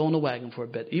 so I would go on the wagon for a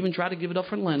bit. Even try to give it up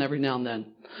for Lynn every now and then.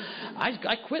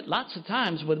 I quit lots of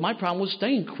times, but my problem was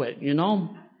staying quit,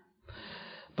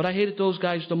 But I hated those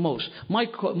guys the most. My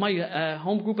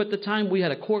home group at the time, we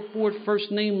had a corkboard,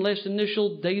 first name, last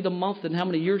initial, day of the month, and how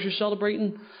many years you're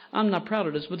celebrating. I'm not proud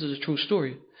of this, but this is a true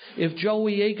story. If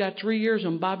Joey A got 3 years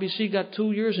and Bobby C got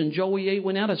 2 years and Joey A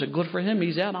went out, I said, good for him.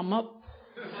 He's out, I'm up.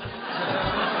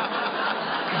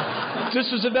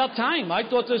 This is about time. I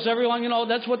thought this, everyone,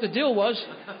 that's what the deal was.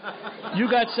 You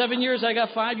got 7 years, I got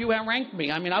 5, you outranked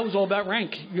me. I was all about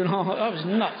rank. I was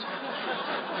nuts.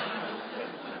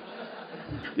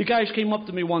 The guys came up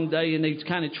to me one day and they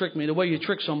kind of tricked me. The way you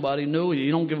trick somebody,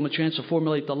 you don't give them a chance to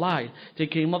formulate the lie. They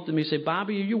came up to me and said,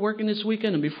 Bobby, are you working this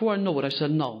weekend? And before I know it, I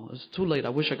said, no. It's too late. I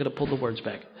wish I could have pulled the words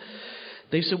back.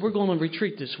 They said, we're going on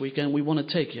retreat this weekend. We want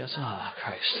to take you. I said,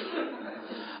 Christ.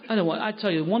 I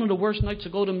tell you, one of the worst nights to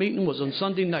go to meeting was on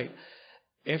Sunday night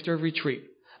after a retreat.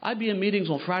 I'd be in meetings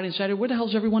on Friday and Saturday. Where the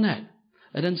hell's everyone at?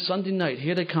 And then Sunday night,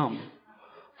 here they come,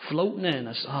 floating in.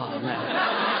 I said, oh,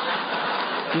 man.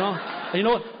 You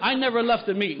know what? I never left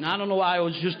the meeting. I don't know why I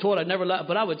was just taught I never left.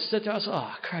 But I would sit there. I said,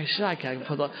 oh, Christ, I can't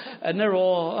put that. And they're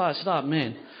all, stop,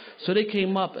 man. So they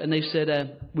came up and they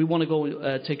said, we want to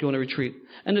go take you on a retreat.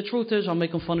 And the truth is, I'm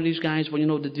making fun of these guys, but you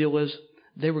know what the deal is?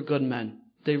 They were good men.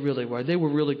 They really were. They were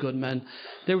really good men.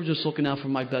 They were just looking out for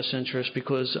my best interest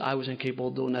because I was incapable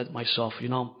of doing that myself,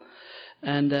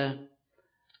 And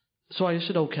so I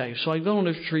said, okay. So I go on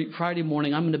the retreat Friday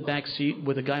morning. I'm in the back seat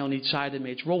with a guy on each side of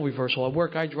me. It's role reversal. I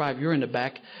work, I drive, you're in the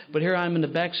back. But here I'm in the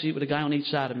back seat with a guy on each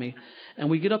side of me. And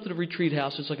we get up to the retreat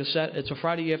house. It's a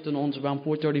Friday afternoon. It's around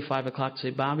 4:30, 5 o'clock.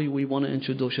 Say, Bobby, we want to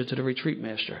introduce you to the retreat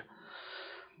master.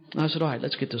 And I said, all right,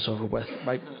 let's get this over with,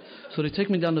 right? So they take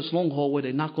me down this long hallway.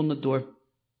 They knock on the door.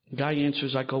 Guy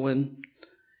answers. I go in.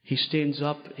 He stands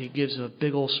up. He gives a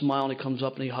big old smile, and he comes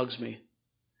up and he hugs me.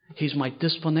 He's my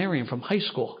disciplinarian from high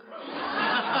school.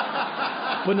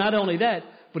 But not only that,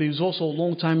 but he was also a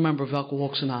long-time member of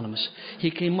Alcoholics Anonymous.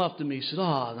 He came up to me. He said,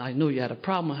 I knew you had a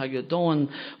problem. How you doing?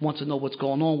 Want to know what's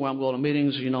going on, where I'm going to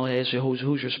meetings. He asked you,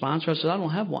 who's your sponsor? I said, I don't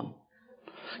have one.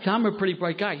 I'm a pretty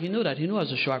bright guy. He knew that. He knew I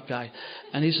was a sharp guy.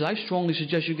 And he said, I strongly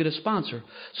suggest you get a sponsor.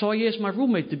 So I asked my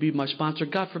roommate to be my sponsor.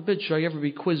 God forbid, should I ever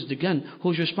be quizzed again?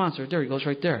 Who's your sponsor? There he goes,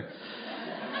 right there.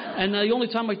 And the only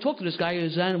time I talk to this guy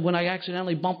is when I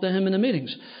accidentally bumped into him in the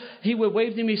meetings. He would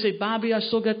wave to me, say, Bobby, I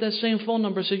still got that same phone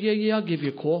number. I said, yeah, I'll give you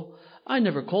a call. I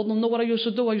never called him. Know what I used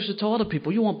to do? I used to tell other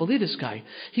people, you won't believe this guy.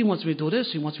 He wants me to do this.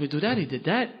 He wants me to do that. He did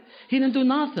that. He didn't do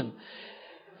nothing.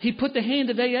 He put the hand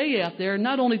of AA out there.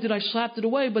 Not only did I slap it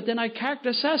away, but then I character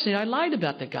assassinated. I lied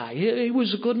about the guy. He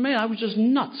was a good man. I was just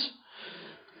nuts.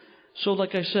 So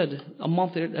like I said, a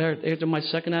month after my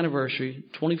second anniversary,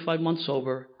 25 months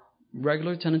sober,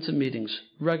 regular attendance at meetings.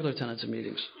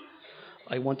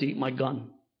 I went to eat my gun.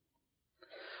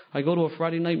 I go to a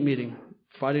Friday night meeting,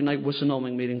 Friday night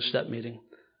Wissonoming meeting, step meeting.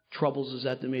 Troubles is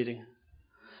at the meeting.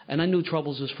 And I knew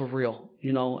Troubles is for real,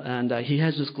 and he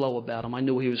has this glow about him. I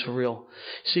knew he was for real.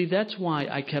 See, that's why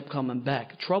I kept coming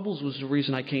back. Troubles was the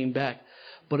reason I came back.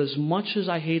 But as much as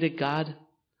I hated God,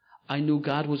 I knew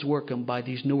God was working by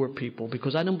these newer people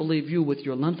because I didn't believe you with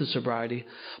your length of sobriety.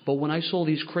 But when I saw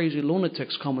these crazy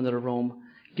lunatics come into the room,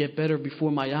 get better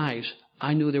before my eyes,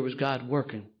 I knew there was God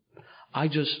working. I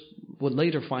just would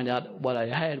later find out what I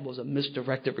had was a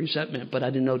misdirected resentment, but I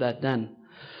didn't know that then.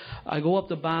 I go up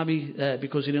to Bobby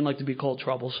because he didn't like to be called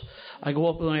Troubles. I go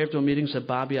up after a meeting and said,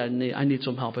 Bobby, I need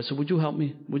some help. I said, would you help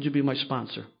me? Would you be my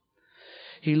sponsor?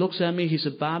 He looks at me. He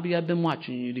said, Bobby, I've been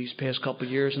watching you these past couple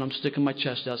of years, and I'm sticking my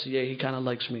chest out. I said, yeah, he kind of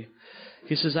likes me.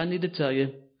 He says, I need to tell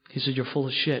you. He said, you're full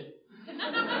of shit.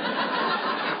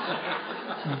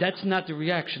 That's not the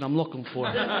reaction I'm looking for.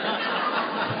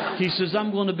 He says,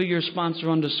 I'm going to be your sponsor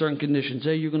under certain conditions.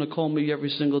 Hey, you're going to call me every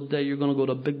single day. You're going to go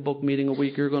to a big book meeting a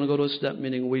week. You're going to go to a step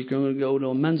meeting a week. You're going to go to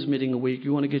a men's meeting a week.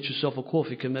 You want to get yourself a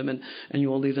coffee commitment, and you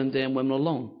want to leave them damn women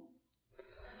alone.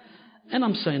 And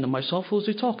I'm saying to myself, who's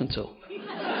he talking to?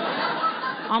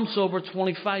 I'm sober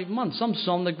 25 months. I'm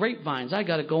selling the grapevines. I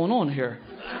got it going on here.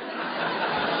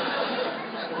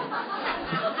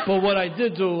 But what I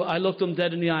did do, I looked him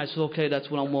dead in the eye. I said, okay, that's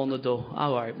what I'm willing to do.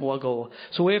 All right, well, I'll go.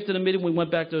 So after the meeting, we went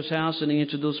back to his house, and he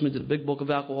introduced me to the Big Book of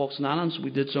Alcoholics Anonymous.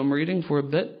 We did some reading for a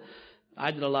bit.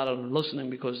 I did a lot of listening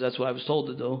because that's what I was told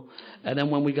to do. And then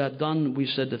when we got done, we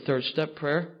said the third step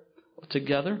prayer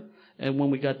together. And when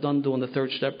we got done doing the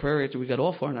third step prayer, after we got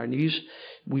off on our knees,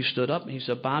 we stood up. And he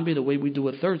said, Bobby, the way we do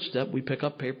a third step, we pick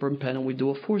up paper and pen and we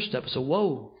do a fourth step. I said,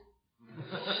 whoa.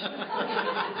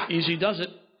 Easy does it.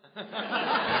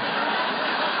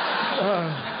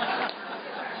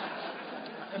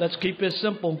 Let's keep this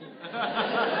simple.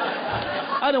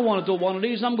 I don't want to do one of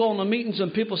these. I'm going to meetings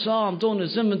and people say, I'm doing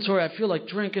this inventory. I feel like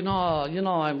drinking.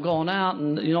 I'm going out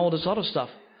and, all this other stuff.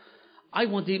 I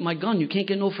want to eat my gun. You can't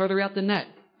get no further out than that.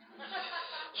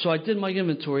 So I did my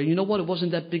inventory. You know what? It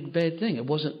wasn't that big bad thing. It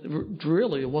wasn't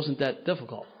that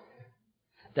difficult.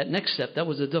 That next step, that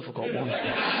was a difficult one.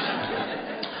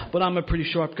 But I'm a pretty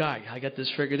sharp guy. I got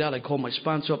this figured out. I called my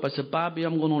sponsor up. I said, Bobby,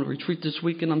 I'm going on a retreat this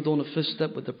weekend. I'm doing a fifth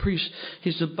step with the priest.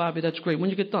 He said, Bobby, that's great. When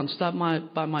you get done, stop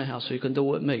by my house so you can do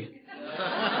it with me.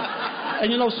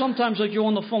 And sometimes like you're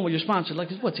on the phone with your sponsor, like,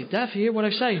 what's he deaf? Hear what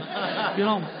I say?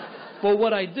 But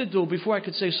what I did do, before I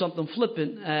could say something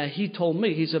flippant, he told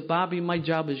me, he said, Bobby, my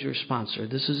job is your sponsor.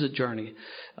 This is a journey.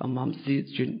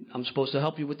 I'm supposed to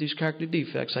help you with these character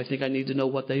defects. I think I need to know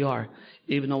what they are,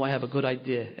 even though I have a good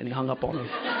idea. And he hung up on me.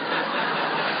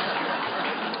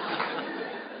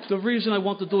 The reason I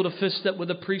want to do the fifth step with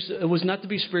the priest, it was not to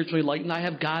be spiritually enlightened. I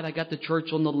have God. I got the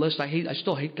church on the list. I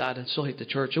still hate God. I still hate the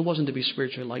church. It wasn't to be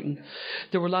spiritually enlightened.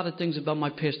 There were a lot of things about my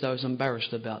past that I was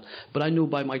embarrassed about. But I knew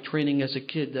by my training as a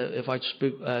kid that if I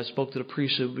spoke to the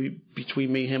priest, it would be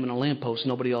between me, him, and a lamppost.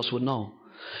 Nobody else would know.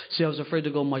 See, I was afraid to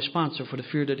go to my sponsor for the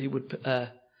fear that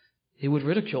he would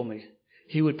ridicule me.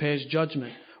 He would pass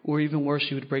judgment. Or even worse,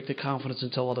 he would break the confidence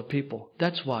and tell other people.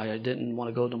 That's why I didn't want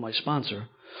to go to my sponsor.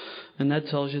 And that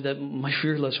tells you that my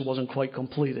fear list wasn't quite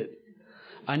completed.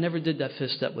 I never did that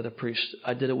fifth step with a priest.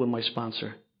 I did it with my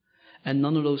sponsor. And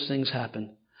none of those things happened.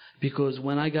 Because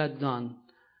when I got done,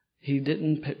 he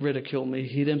didn't ridicule me.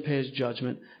 He didn't pass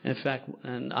judgment. In fact,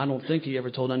 and I don't think he ever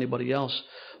told anybody else.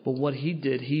 But what he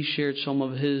did, he shared some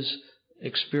of his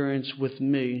experience with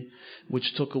me,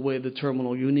 which took away the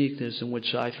terminal uniqueness in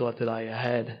which I thought that I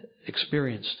had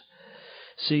experienced.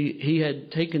 See, he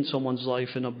had taken someone's life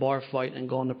in a bar fight and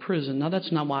gone to prison. Now,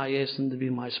 that's not why I asked him to be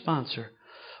my sponsor.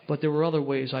 But there were other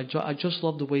ways. I just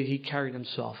loved the way he carried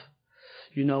himself.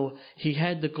 You know, he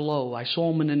had the glow. I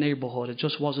saw him in the neighborhood. It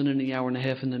just wasn't in the hour and a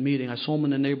half in the meeting. I saw him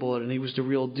in the neighborhood, and he was the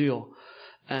real deal.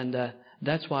 And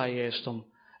that's why I asked him.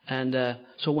 And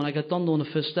so when I got done doing the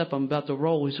fifth step, I'm about to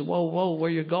roll. He said, whoa, where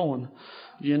you going?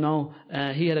 You know,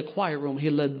 he had a quiet room.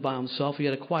 He lived by himself. He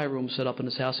had a quiet room set up in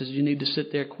his house. He said, you need to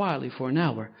sit there quietly for an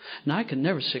hour. Now, I could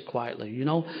never sit quietly, you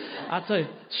know. I tell you,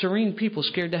 serene people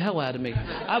scared the hell out of me.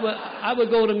 I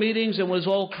would go to meetings and it was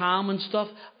all calm and stuff.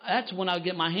 That's when I would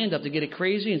get my hand up to get it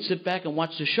crazy and sit back and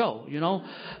watch the show, you know.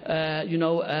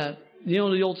 You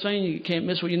know the old saying, you can't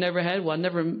miss what you never had? Well, I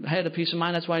never had a peace of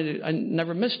mind. That's why I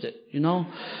never missed it, you know.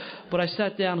 But I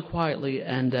sat down quietly,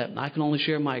 and I can only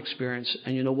share my experience.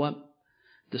 And you know what?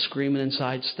 The screaming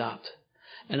inside stopped.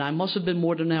 And I must have been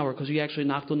more than an hour because he actually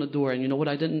knocked on the door. And you know what?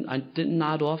 I didn't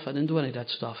nod off. I didn't do any of that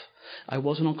stuff. I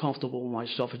wasn't uncomfortable with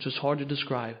myself. It's just hard to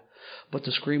describe. But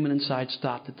the screaming inside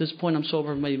stopped. At this point, I'm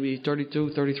sober maybe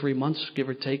 32, 33 months, give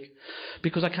or take.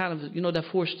 Because I kind of, you know, that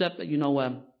fourth step, you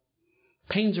know,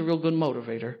 pain's a real good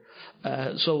motivator.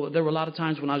 So there were a lot of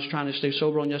times when I was trying to stay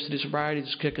sober on yesterday's sobriety,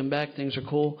 just kicking back, things are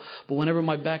cool. But whenever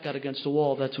my back got against the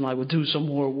wall, that's when I would do some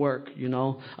more work, you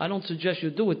know. I don't suggest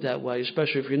you do it that way,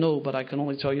 especially if you know, but I can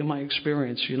only tell you my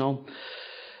experience, you know.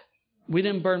 We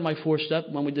didn't burn my fourth step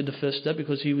when we did the fifth step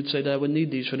because he would say that I would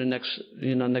need these for the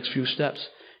next few steps.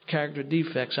 Character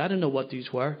defects. I didn't know what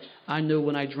these were. I knew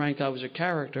when I drank I was a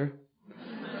character.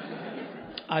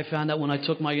 I found out when I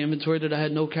took my inventory that I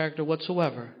had no character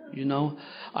whatsoever. You know,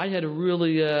 I had a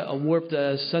really a warped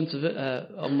sense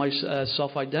of my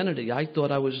self-identity. I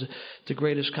thought I was the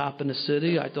greatest cop in the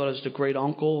city. I thought I was the great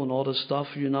uncle and all this stuff,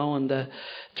 you know, and it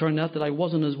turned out that I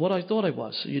wasn't as what I thought I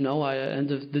was, you know. And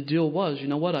the deal was, you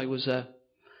know what, I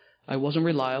wasn't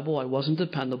reliable. I wasn't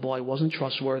dependable. I wasn't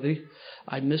trustworthy.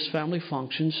 I missed family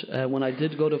functions. When I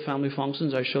did go to family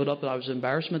functions, I showed up and I was an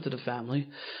embarrassment to the family.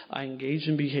 I engaged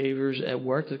in behaviors at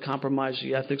work that compromised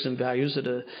the ethics and values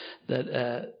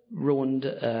that ruined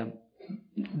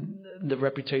the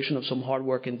reputation of some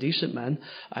hard-working, decent men.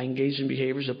 I engaged in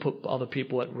behaviors that put other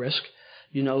people at risk.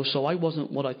 You know, so I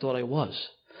wasn't what I thought I was.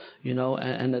 You know,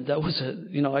 and that was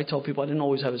I told people I didn't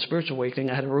always have a spiritual awakening.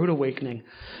 I had a rude awakening.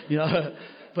 You know.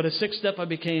 But the sixth step I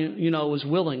became, was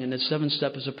willing, and the seventh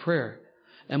step is a prayer.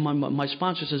 And my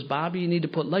sponsor says, Bobby, you need to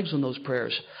put legs on those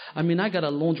prayers. I mean, I got a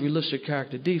laundry list of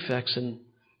character defects, and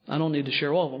I don't need to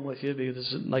share all of them with you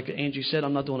because, like Angie said,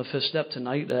 I'm not doing a fifth step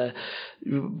tonight.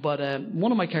 But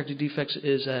one of my character defects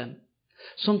is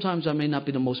sometimes I may not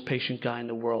be the most patient guy in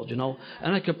the world, you know.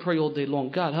 And I could pray all day long,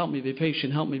 God, help me be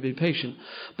patient, help me be patient.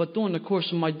 But during the course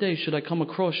of my day, should I come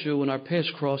across you and our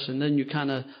paths cross and then you kind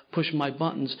of push my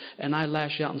buttons and I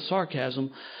lash out in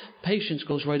sarcasm, patience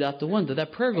goes right out the window.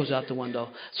 That prayer goes out the window.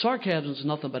 Sarcasm is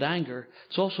nothing but anger.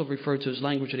 It's also referred to as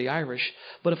language of the Irish.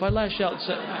 But if I lash out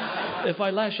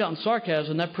in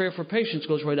sarcasm, that prayer for patience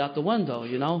goes right out the window,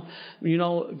 you know. You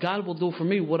know, God will do for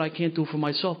me what I can't do for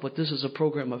myself, but this is a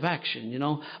program of action, you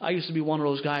know. I used to be one of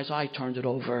those guys, I turned it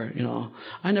over, you know.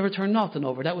 I never turned nothing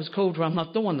over. That was code for I'm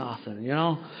not doing nothing, you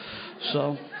know.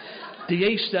 So the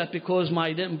eighth step, because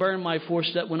I didn't burn my fourth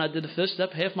step when I did the fifth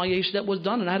step, half my eighth step was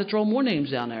done, and I had to throw more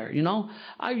names down there, you know.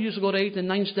 I used to go to eighth and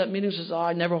ninth step meetings and say,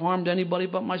 I never harmed anybody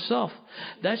but myself.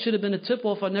 That should have been a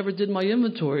tip-off. I never did my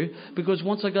inventory, because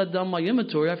once I got done my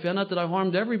inventory, I found out that I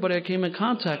harmed everybody I came in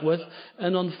contact with,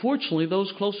 and unfortunately,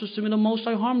 those closest to me the most,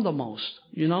 I harmed the most,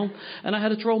 you know. And I had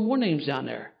to throw more names down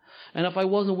there. And if I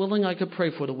wasn't willing, I could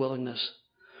pray for the willingness.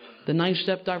 The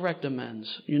 9-step direct amends.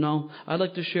 You know, I'd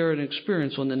like to share an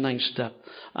experience on the 9th step.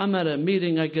 I'm at a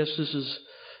meeting, I guess this is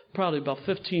probably about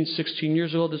 15, 16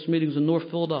 years ago. This meeting's in North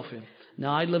Philadelphia.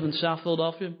 Now, I live in South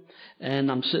Philadelphia,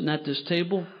 and I'm sitting at this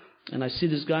table, and I see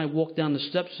this guy walk down the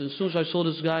steps. And as soon as I saw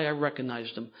this guy, I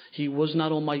recognized him. He was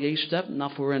not on my 8th step,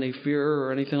 not for any fear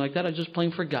or anything like that. I just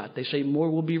plain forgot. They say more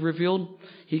will be revealed.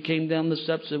 He came down the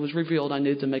steps. It was revealed. I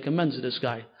needed to make amends to this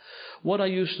guy. What I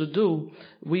used to do,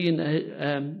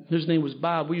 his name was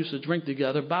Bob. We used to drink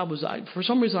together. Bob was, for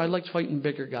some reason, I liked fighting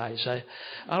bigger guys. I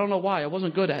don't know why. I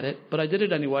wasn't good at it, but I did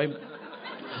it anyway.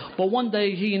 But one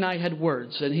day, he and I had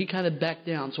words, and he kind of backed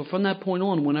down. So from that point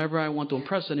on, whenever I wanted to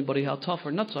impress anybody how tough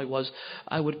or nuts I was,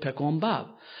 I would pick on Bob.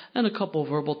 And a couple of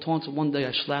verbal taunts, and one day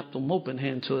I slapped him open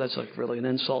hand, too. That's like really an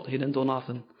insult. He didn't do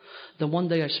nothing. Then one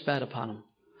day I spat upon him.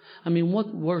 I mean,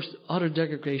 what worse utter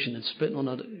degradation than spitting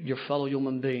on your fellow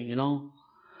human being, you know?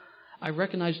 I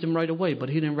recognized him right away, but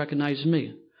he didn't recognize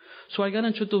me. So I got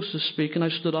introduced to speak, and I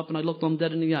stood up, and I looked him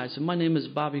dead in the eyes. And my name is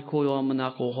Bobby Coyle. I'm an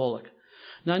alcoholic.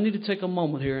 Now, I need to take a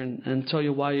moment here and tell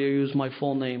you why I use my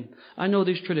full name. I know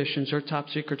these traditions are top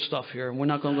secret stuff here, and we're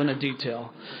not going to go into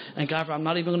detail. And God, I'm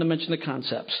not even going to mention the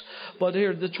concepts. But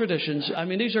here, the traditions, I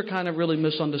mean, these are kind of really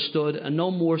misunderstood, and no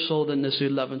more so than this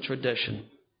 11th tradition.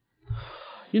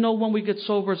 You know, when we get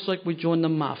sober, it's like we join the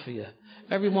mafia.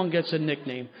 Everyone gets a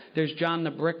nickname. There's John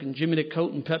the Brick and Jimmy the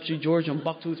Coat and Pepsi George and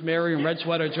Bucktooth Mary and Red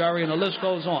Sweater Jerry, and the list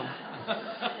goes on.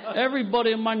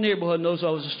 Everybody in my neighborhood knows I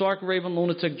was a stark raving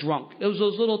lunatic drunk. It was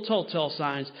those little telltale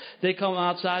signs. They come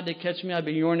outside, they catch me, I'd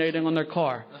be urinating on their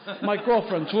car. My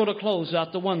girlfriend threw the clothes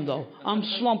out the window. I'm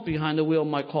slumped behind the wheel of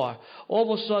my car.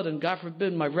 All of a sudden, God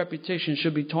forbid, my reputation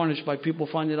should be tarnished by people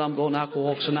finding out I'm going to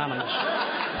Alcoholics Anonymous.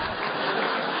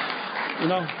 You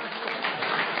know?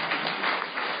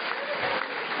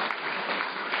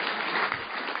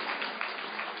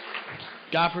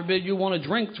 God forbid you want to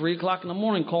drink 3 o'clock in the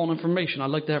morning calling information. I'd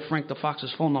like to have Frank the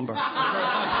Fox's phone number.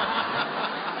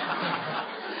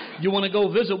 You want to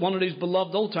go visit one of these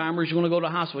beloved old-timers, you want to go to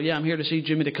the hospital. Yeah, I'm here to see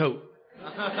Jimmy the Coat.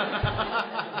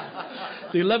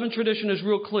 The 11th tradition is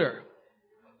real clear.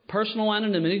 Personal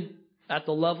anonymity at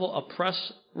the level of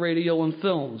press, radio, and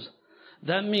films.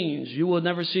 That means you will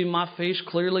never see my face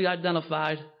clearly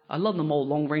identified. I love them old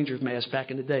Lone Rangers masks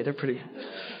back in the day. They're pretty,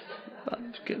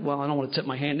 well, I don't want to tip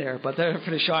my hand there, but they're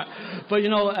pretty sharp. But, you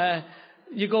know,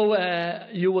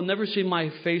 you will never see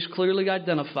my face clearly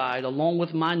identified along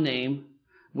with my name,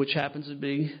 which happens to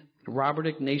be Robert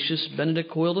Ignatius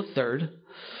Benedict Coyle III,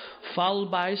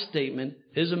 followed by a statement,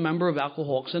 is a member of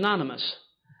Alcoholics Anonymous.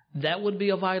 That would be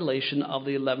a violation of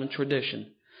the 11th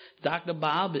tradition. Dr.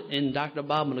 Bob and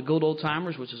the Good Old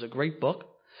Timers, which is a great book,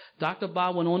 Dr.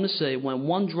 Bob went on to say, when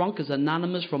one drunk is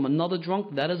anonymous from another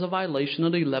drunk, that is a violation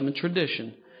of the 11th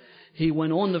tradition. He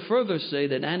went on to further say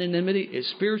that anonymity is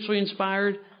spiritually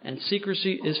inspired and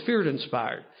secrecy is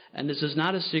fear-inspired, and this is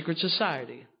not a secret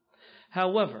society.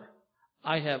 However,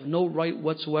 I have no right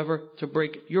whatsoever to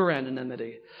break your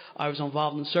anonymity. I was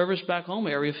involved in service back home,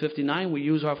 Area 59. We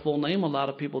use our full name. A lot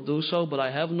of people do so, but I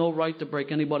have no right to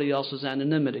break anybody else's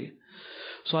anonymity.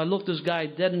 So I looked this guy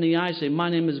dead in the eye and said,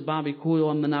 my name is Bobby Coyle.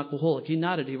 I'm an alcoholic. He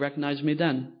nodded. He recognized me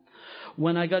then.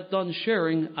 When I got done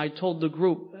sharing, I told the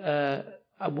group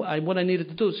what I needed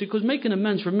to do. See, because making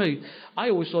amends for me,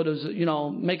 I always thought it was, you know,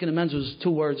 making amends was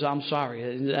 2 words, I'm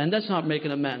sorry. And that's not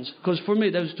making amends. Because for me,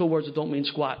 those 2 words that don't mean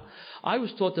squat. I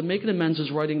was taught that making amends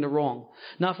is righting the wrong.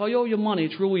 Now, if I owe you money,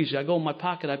 it's real easy. I go in my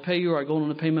pocket, I pay you, or I go on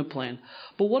a payment plan.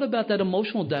 But what about that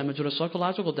emotional damage or the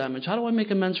psychological damage? How do I make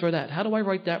amends for that? How do I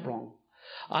right that wrong?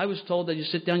 I was told that you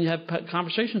sit down, you have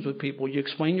conversations with people, you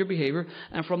explain your behavior,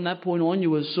 and from that point on,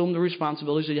 you assume the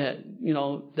responsibilities that you had, you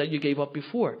know, that you gave up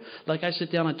before. Like I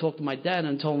sit down and talk to my dad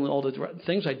and tell him all the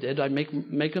things I did. I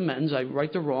make amends, I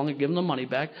right the wrong, I give him the money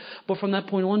back. But from that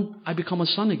point on, I become a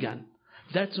son again.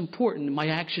 That's important, my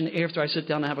action after I sit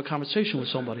down and have a conversation with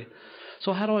somebody.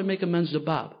 So how do I make amends to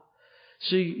Bob?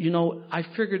 See, you know, I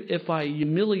figured if I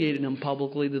humiliated him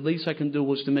publicly, the least I can do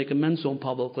was to make amends to him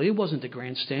publicly. It wasn't the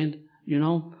grandstand, you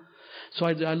know. So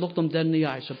I looked him dead in the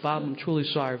eye. I said, Bob, I'm truly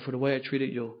sorry for the way I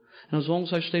treated you. And as long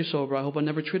as I stay sober, I hope I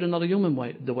never treat another human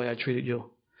the way I treated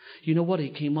you. You know what? He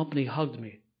came up and he hugged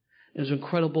me. It was an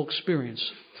incredible experience.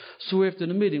 So after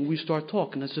the meeting, we start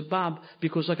talking. I said, Bob,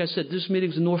 because like I said, this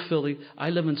meeting's in North Philly. I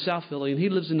live in South Philly, and he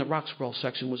lives in the Roxborough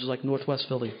section, which is like Northwest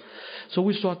Philly. So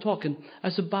we start talking. I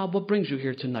said, Bob, what brings you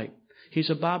here tonight? He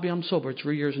said, Bobby, I'm sober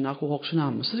 3 years in Alcoholics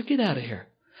Anonymous. I said, get out of here.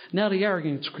 Now the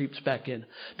arrogance creeps back in.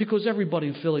 Because everybody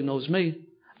in Philly knows me.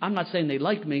 I'm not saying they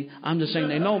like me. I'm just saying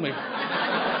they know me.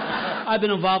 I've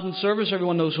been involved in service.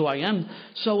 Everyone knows who I am.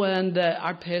 So, and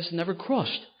our paths never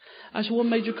crossed. I said, what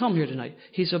made you come here tonight?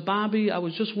 He said, Bobby, I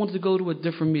was just wanted to go to a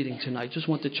different meeting tonight. Just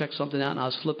wanted to check something out, and I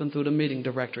was flipping through the meeting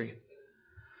directory.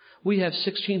 We have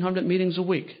 1,600 meetings a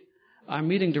week. Our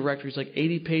meeting directory is like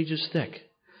 80 pages thick.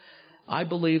 I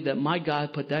believe that my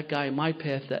God put that guy in my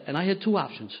path, and I had two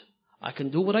options. I can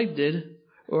do what I did,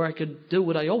 or I could do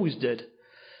what I always did.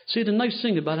 See, the nice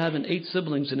thing about having 8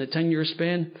 siblings in a 10-year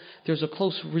span, there's a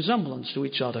close resemblance to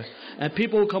each other. And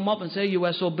people will come up and say, you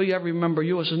SOB, I remember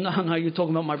you. I said, no, you're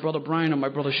talking about my brother Brian or my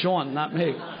brother Sean, not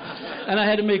me. And I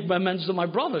had to make amends to my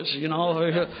brothers,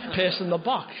 passing the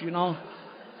buck,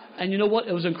 And you know what?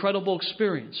 It was an incredible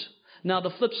experience. Now,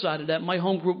 the flip side of that, my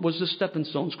home group was the Stepping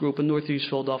Stones group in Northeast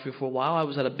Philadelphia for a while. I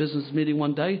was at a business meeting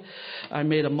one day. I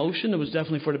made a motion. It was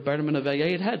definitely for the betterment of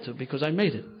AA. It had to, because I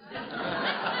made it.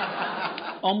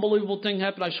 Unbelievable thing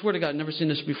happened. I swear to God, I've never seen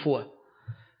this before.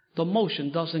 The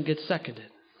motion doesn't get seconded.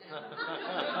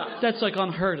 That's like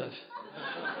unheard of.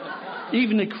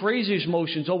 Even the craziest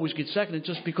motions always get seconded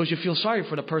just because you feel sorry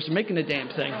for the person making the damn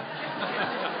thing.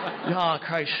 Oh,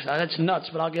 Christ, that's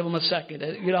nuts, but I'll give them a second.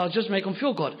 Just make them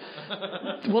feel good.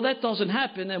 Well, that doesn't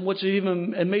happen, and what's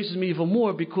even amazes me even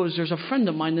more, because there's a friend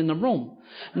of mine in the room.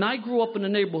 Now, I grew up in the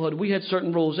neighborhood. We had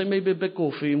certain rules. They may be a bit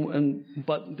goofy,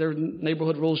 but their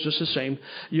neighborhood rules just the same.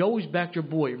 You always backed your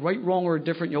boy. Right, wrong, or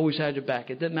indifferent, you always had your back.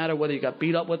 It didn't matter whether you got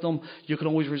beat up with him. You could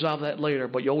always resolve that later,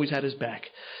 but you always had his back.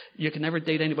 You can never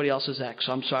date anybody else's ex.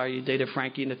 I'm sorry, you dated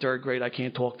Frankie in the 3rd grade. I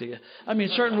can't talk to you. I mean,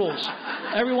 certain rules.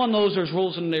 Everyone knows there's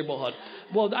rules in the neighborhood.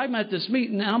 Well, I'm at this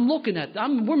meeting, and I'm looking at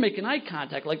we're making eye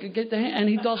contact, like get the hand, and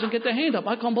he doesn't get the hand up.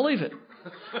 I can't believe it.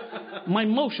 My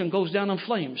motion goes down in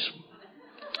flames.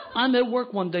 I'm at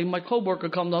work one day. My coworker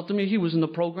comes up to me. He was in the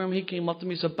program. He came up to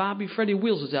me and said, Bobby, Freddie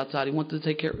Wheels is outside. He wanted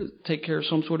to take care of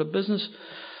some sort of business.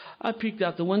 I peeked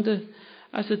out the window.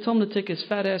 I said, tell him to take his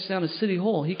fat ass down to City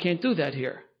Hall. He can't do that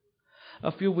here.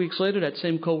 A few weeks later, that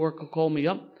same coworker called me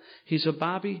up. He said,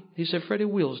 Bobby, he said, Freddie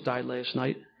Wheels died last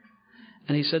night.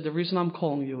 And he said, the reason I'm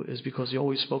calling you is because he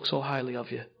always spoke so highly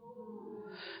of you.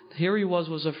 Here he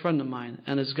was a friend of mine.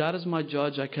 And as God is my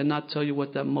judge, I cannot tell you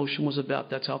what that motion was about.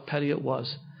 That's how petty it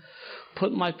was.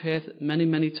 Put in my path many,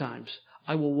 many times.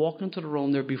 I will walk into the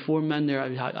room there before men there.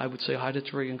 I would say hi to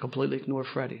Terry and completely ignore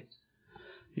Freddie.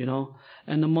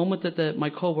 And the moment that my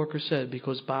coworker said,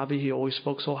 because Bobby, he always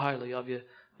spoke so highly of you,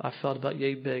 I felt about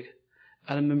yay big.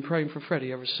 And I've been praying for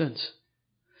Freddie ever since.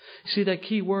 See that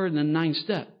key word in the 9th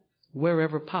step,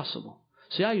 wherever possible.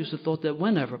 See, I used to thought that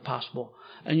whenever possible.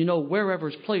 And wherever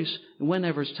is place and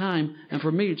whenever is time. And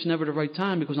for me, it's never the right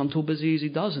time because I'm too busy easy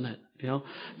doesn't it.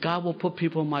 God will put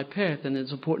people in my path, and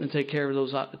it's important to take care of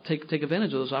those, take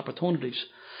advantage of those opportunities.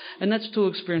 And that's 2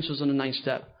 experiences in the 9th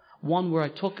step. One where I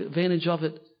took advantage of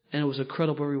it, and it was a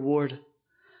credible reward.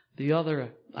 The other,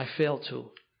 I failed to,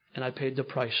 and I paid the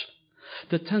price.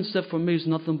 The 10th step for me is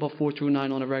nothing but 4 through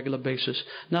 9 on a regular basis.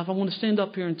 Now, if I want to stand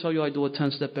up here and tell you I do a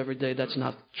 10th step every day, that's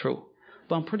not true.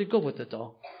 But I'm pretty good with it,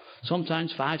 though.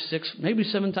 Sometimes 5, 6, maybe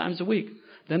 7 times a week.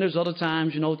 Then there's other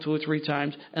times, 2 or 3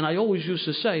 times. And I always used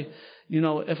to say,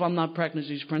 if I'm not practicing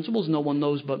these principles, no one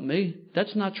knows but me.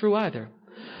 That's not true either.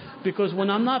 Because when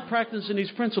I'm not practicing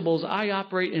these principles, I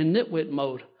operate in nitwit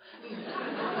mode.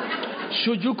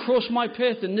 Should you cross my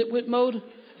path in nitwit mode,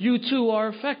 you too are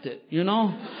affected,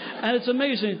 And it's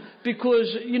amazing because,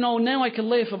 now I can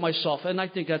laugh at myself. And I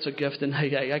think that's a gift. And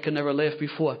hey, I could never laugh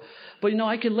before. But,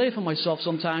 I can laugh at myself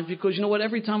sometimes because,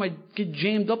 every time I get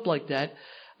jammed up like that,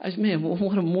 man,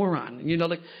 what a moron.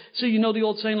 The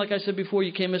old saying, like I said before,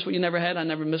 you can't miss what you never had. I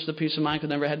never missed a piece of mind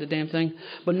because I never had the damn thing.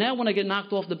 But now when I get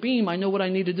knocked off the beam, I know what I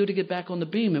need to do to get back on the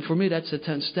beam. And for me, that's the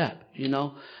 10th step,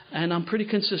 And I'm pretty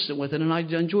consistent with it, and I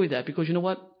enjoy that because you know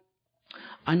what?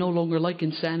 I no longer like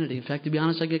insanity. In fact, to be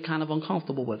honest, I get kind of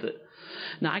uncomfortable with it.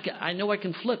 Now, I know I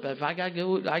can flip. If I got to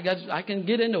go, I can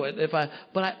get into it.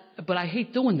 But I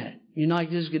hate doing that. I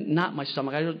just get knot in my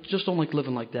stomach. I just don't like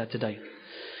living like that today.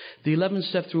 The 11th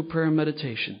step through prayer and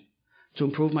meditation. To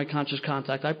improve my conscious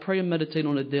contact, I pray and meditate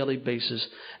on a daily basis.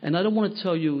 And I don't want to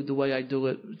tell you the way I do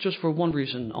it just for one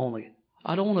reason only.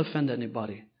 I don't want to offend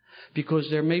anybody because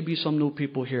there may be some new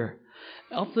people here.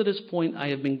 Up to this point, I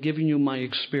have been giving you my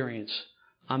experience.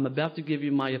 I'm about to give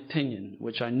you my opinion,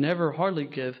 which I never hardly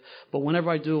give, but whenever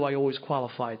I do, I always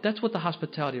qualify it. That's what the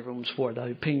hospitality room's for,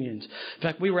 the opinions. In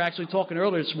fact, we were actually talking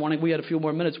earlier this morning. We had a few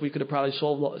more minutes. We could have probably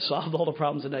solved all the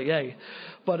problems in AA.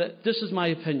 But this is my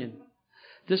opinion.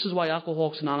 This is why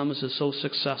Alcoholics Anonymous is so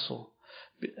successful.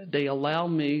 They allow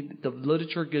me, the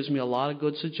literature gives me a lot of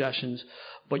good suggestions,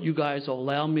 but you guys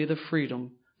allow me the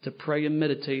freedom to pray and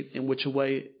meditate in which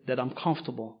way that I'm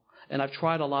comfortable. And I've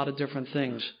tried a lot of different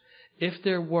things. If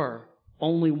there were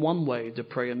only one way to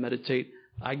pray and meditate,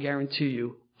 I guarantee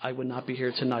you I would not be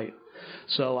here tonight.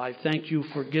 So I thank you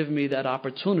for giving me that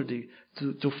opportunity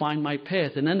to find my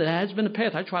path. And then it has been a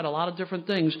path. I tried a lot of different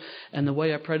things, and the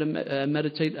way I pray to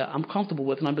meditate, I'm comfortable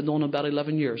with, and I've been doing it about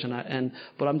 11 years.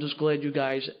 But I'm just glad you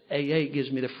guys, AA gives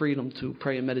me the freedom to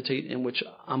pray and meditate in which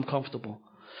I'm comfortable.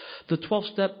 The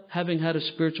 12th step, having had a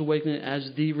spiritual awakening as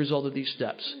the result of these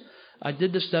steps. I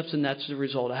did the steps, and that's the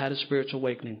result. I had a spiritual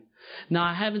awakening. Now,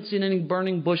 I haven't seen any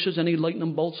burning bushes, any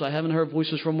lightning bolts. I haven't heard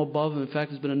voices from above. In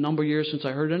fact, it's been a number of years since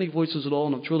I heard any voices at all,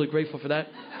 and I'm truly grateful for that.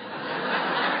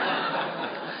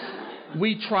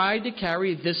 We tried to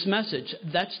carry this message.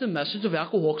 That's the message of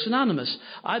Alcoholics Anonymous.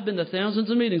 I've been to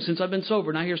thousands of meetings since I've been sober,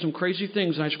 and I hear some crazy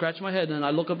things, and I scratch my head, and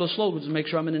I look up the slogans and make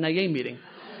sure I'm in an AA meeting.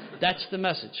 That's the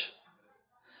message.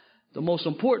 The most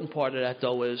important part of that,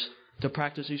 though, is to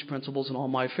practice these principles in all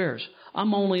my affairs.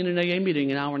 I'm only in an AA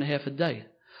meeting an hour and a half a day.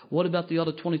 What about the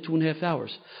other 22 and a half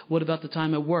hours? What about the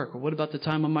time at work? Or what about the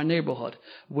time in my neighborhood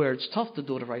where it's tough to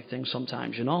do the right thing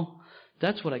sometimes, you know?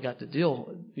 That's what I got to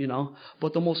deal, you know.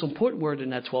 But the most important word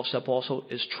in that 12th step also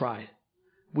is try.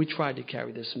 We tried to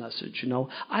carry this message, you know.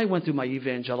 I went through my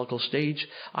evangelical stage.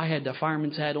 I had the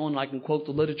fireman's hat on. I can quote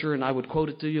the literature, and I would quote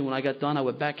it to you. When I got done, I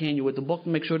would backhand you with the book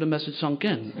and make sure the message sunk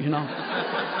in, you know.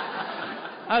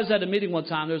 I was at a meeting one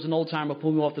time. There was an old-timer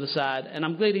pulled me off to the side, and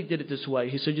I'm glad he did it this way.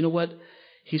 He said, you know what?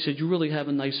 He said, you really have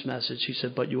a nice message. He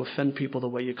said, but you offend people the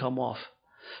way you come off.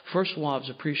 First of all, I was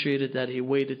appreciated that he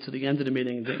waited to the end of the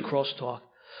meeting and didn't crosstalk.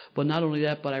 But not only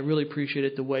that, but I really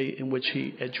appreciated the way in which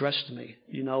he addressed me.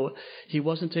 You know, he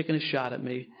wasn't taking a shot at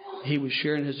me. He was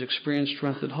sharing his experience,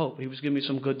 strength, and hope. He was giving me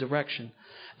some good direction.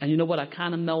 And you know what? I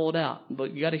kind of mellowed out.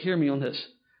 But you got to hear me on this.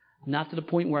 Not to the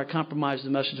point where I compromised the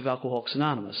message of Alcoholics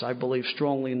Anonymous. I believe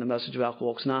strongly in the message of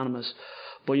Alcoholics Anonymous.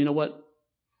 But you know what?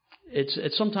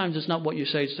 It's sometimes it's not what you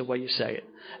say, it's the way you say it.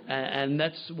 And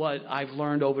that's what I've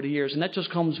learned over the years. And that just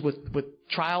comes with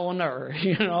trial and error.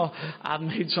 You know, I've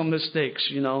made some mistakes,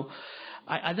 you know.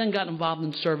 I then got involved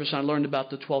in service, and I learned about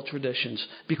the 12 traditions,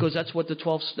 because that's what the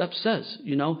 12 steps says,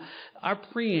 you know. Our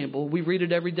preamble, we read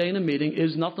it every day in a meeting,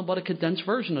 is nothing but a condensed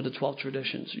version of the 12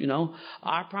 traditions, you know.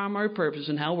 Our primary purpose,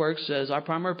 and how it works, says our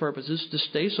primary purpose is to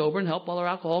stay sober and help other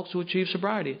alcoholics to achieve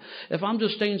sobriety. If I'm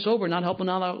just staying sober and not helping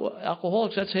out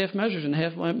alcoholics, that's half measures, and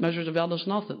half measures avail us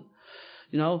nothing.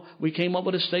 You know, we came up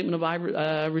with a statement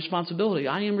of responsibility.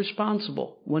 I am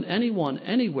responsible. When anyone,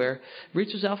 anywhere,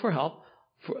 reaches out for help,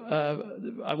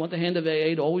 I want the hand of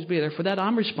AA to always be there. For that,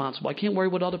 I'm responsible. I can't worry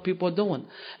what other people are doing.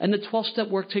 And the 12-step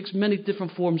work takes many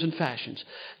different forms and fashions.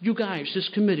 You guys, this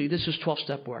committee, this is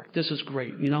 12-step work. This is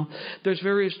great, you know. There's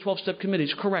various 12-step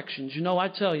committees, corrections. You know, I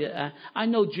tell you, I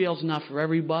know jail's not for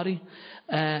everybody.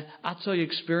 I'll tell you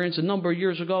experience. A number of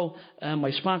years ago,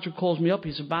 my sponsor calls me up.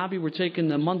 He said, Bobby, we're taking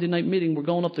the Monday night meeting. We're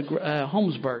going up to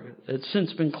Holmesburg. It's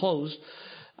since been closed.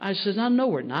 I said, no,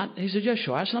 we're not. He said, yes,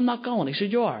 sure. I said, I'm not going. He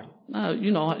said, you are.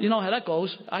 You know how that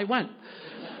goes. I went.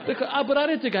 But I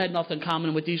didn't think I had nothing in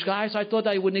common with these guys. I thought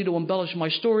I would need to embellish my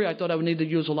story. I thought I would need to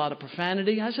use a lot of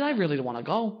profanity. I said, I really don't want to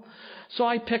go. So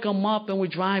I pick them up, and we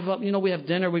drive up. You know, we have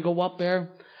dinner. We go up there.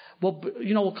 Well,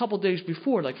 you know, a couple of days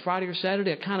before, like Friday or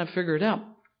Saturday, I kind of figured out.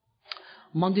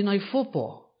 Monday Night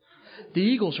Football. The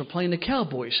Eagles are playing the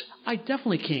Cowboys. I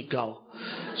definitely can't go.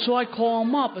 So I call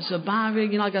him up. I said, Bobby,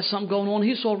 you know, I got something going on.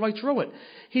 He saw right through it.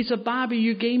 He said, Bobby,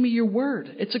 you gave me your word.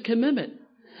 It's a commitment.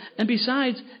 And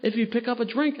besides, if you pick up a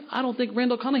drink, I don't think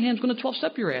Randall Cunningham's going to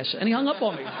 12-step your ass. And he hung up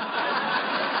on me.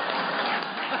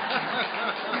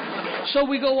 So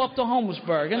we go up to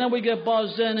Holmesburg, and then we get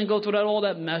buzzed in and go through all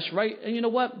that mess, right? And you know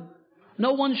what?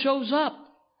 No one shows up.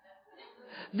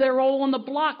 They're all on the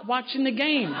block watching the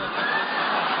game.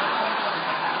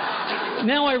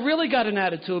 Now I really got an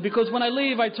attitude, because when I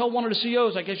leave, I told one of the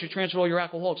CEOs, I guess you transfer all your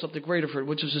alcoholics up to Graterford,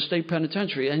 which is a state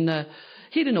penitentiary. And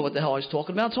he didn't know what the hell I was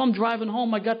talking about. So I'm driving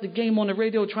home. I got the game on the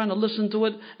radio trying to listen to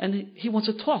it. And he wants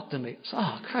to talk to me. I said,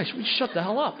 oh, Christ, we shut the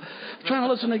hell up. I'm trying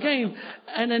to listen to the game.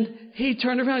 And then he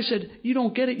turned around and said, you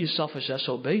don't get it, you selfish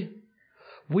SOB.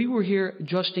 We were here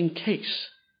just in case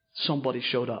somebody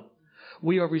showed up.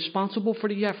 We are responsible for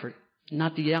the effort,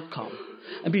 not the outcome.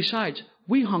 And besides,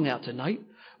 we hung out tonight.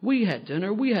 We had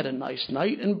dinner. We had a nice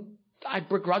night. And I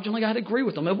begrudgingly, I'd agree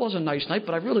with them. It was a nice night,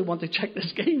 but I really want to check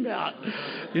this game out,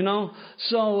 you know.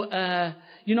 So,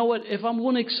 you know what? If I'm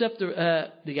going to accept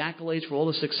the accolades for all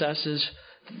the successes,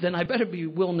 then I better be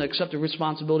willing to accept the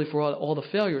responsibility for all the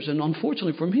failures. And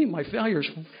unfortunately for me, my failures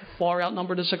far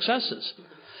outnumber the successes.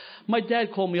 My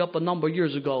dad called me up a number of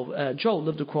years ago. Joe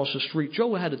lived across the street.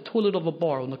 Joe had a toilet of a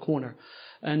bar on the corner.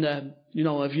 And, you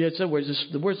know, if you had said, where's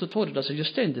the toilet? I said, you're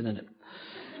standing in it.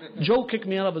 Joe kicked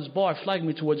me out of his bar, flagged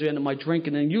me towards the end of my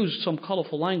drinking, and used some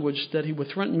colorful language that he would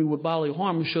threaten me with bodily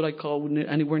harm should I go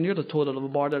anywhere near the toilet of a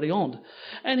bar that he owned.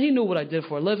 And he knew what I did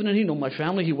for a living, and he knew my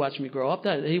family. He watched me grow up.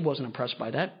 He wasn't impressed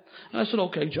by that. And I said,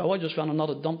 okay, Joe, I just found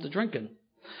another dump to drink in.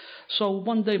 So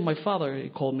one day my father, he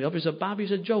called me up. He said, Bobby, he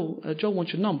said, Joe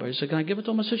wants your number. He said, can I give it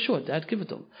to him? I said, sure, Dad, give it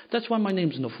to him. That's why my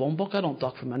name's in the phone book. I don't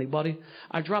duck from anybody.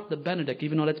 I dropped the Benedict,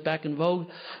 even though that's back in vogue.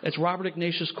 It's Robert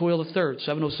Ignatius Coyle III,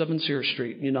 707 Sears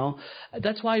Street, you know.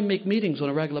 That's why I make meetings on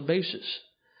a regular basis.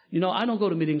 You know, I don't go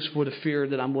to meetings for the fear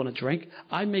that I'm going to drink.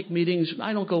 I make meetings.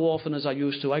 I don't go often as I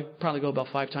used to. I probably go about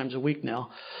 5 times a week now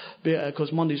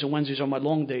because Mondays and Wednesdays are my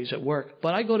long days at work.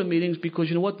 But I go to meetings because,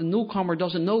 you know what, the newcomer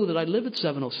doesn't know that I live at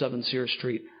 707 Sears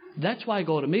Street. That's why I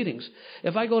go to meetings.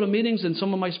 If I go to meetings and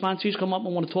some of my sponsees come up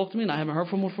and want to talk to me and I haven't heard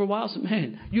from them for a while, I say,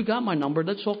 man, you got my number.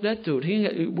 Let's talk to that dude.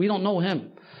 We don't know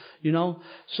him. You know,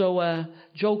 so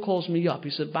Joe calls me up. He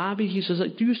said, Bobby, he says,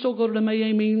 do you still go to the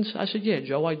AA meetings? I said, yeah,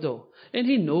 Joe, I do. And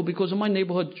he knew because in my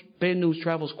neighborhood, bad news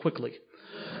travels quickly.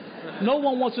 No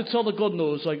one wants to tell the good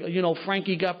news. Like, you know,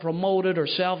 Frankie got promoted or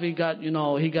Salvi got, you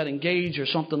know, he got engaged or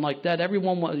something like that.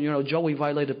 Everyone, you know, Joey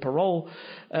violated parole.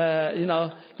 You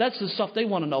know, that's the stuff they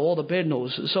want to know, all the bad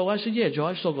news. So I said, yeah, Joe,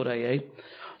 I still go to AA.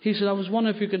 He said, I was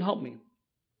wondering if you can help me.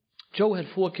 Joe had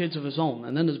 4 kids of his own,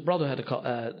 and then his brother had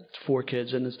 4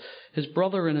 kids, and his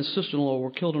brother and his sister-in-law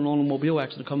were killed in an automobile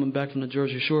accident coming back from the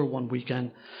Jersey Shore one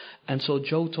weekend. And so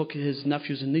Joe took his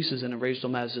nephews and nieces in and raised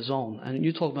them as his own. And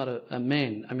you talk about a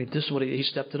man. I mean, this is what he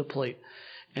stepped to the plate,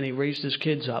 and he raised his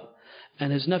kids up.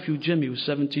 And his nephew Jimmy was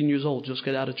 17 years old, just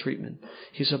got out of treatment.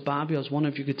 He said, Bobby, I was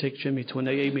wondering if you could take Jimmy to an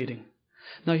AA meeting.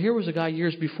 Now, here was a guy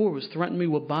years before who was threatening me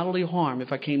with bodily harm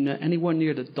if I came anywhere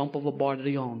near the dump of a bar that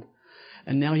he owned.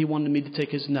 And now he wanted me to take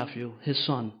his nephew, his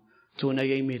son, to an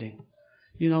AA meeting.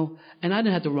 You know, and I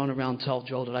didn't have to run around and tell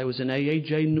Joe that I was in AA.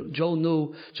 Joe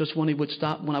knew just when I would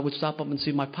stop up and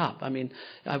see my pop. I mean,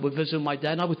 I would visit my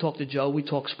dad, and I would talk to Joe. We'd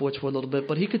talk sports for a little bit.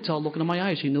 But he could tell, looking in my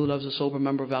eyes, he knew that I was a sober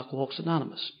member of Alcoholics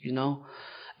Anonymous, you know.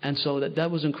 And so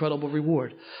that was incredible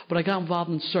reward. But I got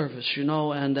involved in service, you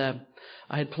know, and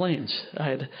I had plans.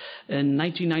 In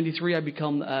 1993, I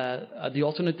become the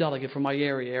alternate delegate for my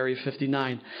area, Area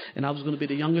 59. And I was going to be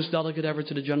the youngest delegate ever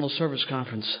to the General Service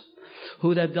Conference.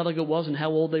 Who that delegate was and how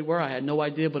old they were, I had no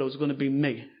idea, but it was going to be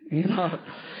me. You know,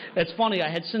 it's funny. I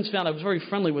had since found I was very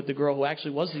friendly with the girl who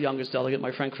actually was the youngest delegate.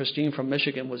 My friend Christine from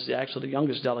Michigan was actually the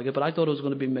youngest delegate, but I thought it was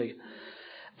going to be me.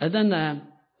 And then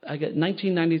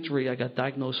 1993, I got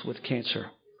diagnosed with cancer,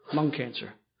 lung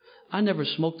cancer. I never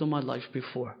smoked in my life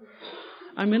before.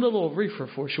 I mean, a little reefer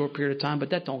for a short period of time,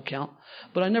 but that don't count.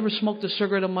 But I never smoked a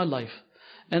cigarette in my life.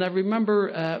 And I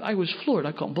remember I was floored.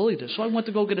 I couldn't believe this. So I went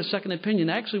to go get a second opinion.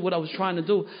 Actually, what I was trying to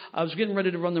do, I was getting ready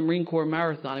to run the Marine Corps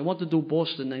Marathon. I wanted to do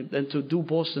Boston. And to do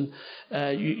Boston,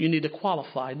 you need to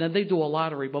qualify. Now, they do a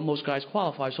lottery, but most guys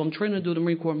qualify. So I'm training to do the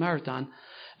Marine Corps Marathon.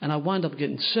 And I wound up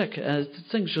getting sick.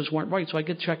 Things just weren't right. So I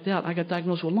get checked out. I got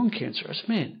diagnosed with lung cancer. I said,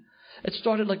 man, it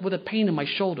started like with a pain in my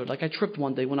shoulder. Like I tripped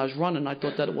one day when I was running. I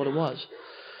thought that's what it was.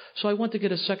 So I went to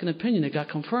get a second opinion. It got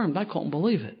confirmed. I couldn't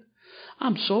believe it.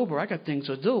 I'm sober. I got things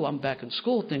to do. I'm back in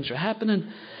school. Things are happening.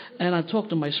 And I talked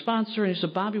to my sponsor, and he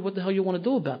said, Bobby, what the hell you want to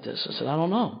do about this? I said, I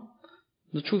don't know.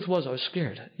 The truth was I was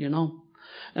scared, you know.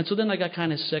 And so then I got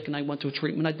kind of sick, and I went to a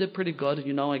treatment. I did pretty good,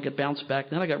 you know. I got bounced back.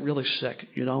 Then I got really sick,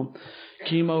 you know.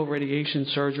 Chemo, radiation,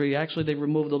 surgery. Actually, they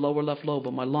removed the lower left lobe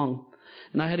of my lung,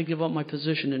 and I had to give up my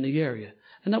position in the area.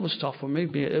 And that was tough for me.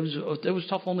 It was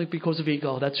tough only because of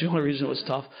ego. That's the only reason it was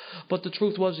tough. But the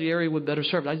truth was the area would better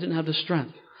serve. I didn't have the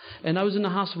strength. And I was in the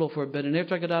hospital for a bit. And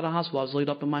after I got out of the hospital, I was laid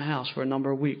up in my house for a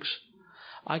number of weeks.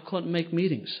 I couldn't make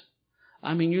meetings.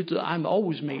 I mean, I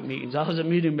always make meetings. I was a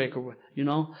meeting maker, you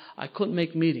know. I couldn't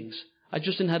make meetings. I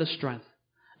just didn't have the strength.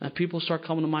 And people start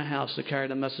coming to my house to carry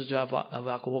the message of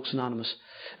Alcoholics Anonymous.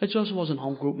 It just wasn't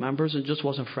home group members. It just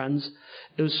wasn't friends.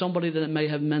 It was somebody that it may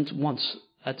have meant once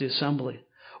at the assembly.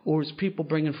 Or it's people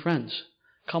bringing friends,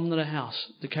 coming to the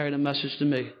house to carry the message to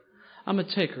me. I'm a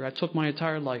taker. I took my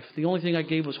entire life. The only thing I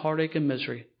gave was heartache and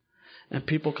misery. And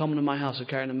people coming to my house and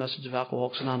carrying the message of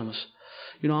Alcoholics Anonymous.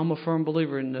 You know, I'm a firm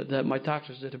believer in that my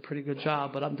doctors did a pretty good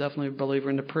job, but I'm definitely a believer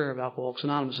in the prayer of Alcoholics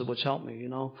Anonymous, which helped me, you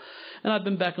know. And I've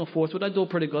been back and forth, but I do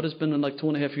pretty good. It's been like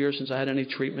 2.5 years since I had any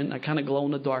treatment. I kind of glow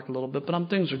in the dark a little bit, but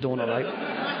things are doing all right.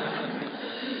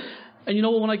 And you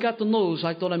know what, when I got the news,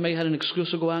 I thought I may have had an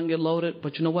excuse to go out and get loaded.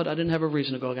 But you know what? I didn't have a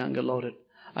reason to go out and get loaded.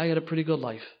 I had a pretty good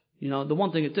life. You know, the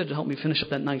one thing it did to help me finish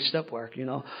up that 9-step work, you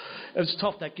know. It was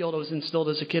tough, that guilt that was instilled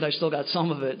as a kid. I still got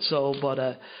some of it. So,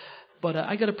 but But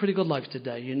I got a pretty good life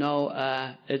today, you know.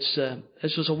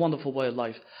 It's just a wonderful way of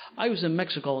life. I was in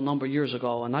Mexico a number of years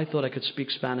ago, and I thought I could speak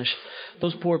Spanish.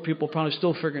 Those poor people probably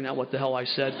still figuring out what the hell I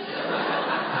said.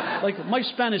 Like, my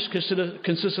Spanish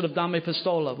consisted of dame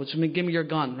pistola, which means give me your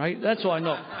gun, right? That's all I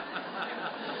know.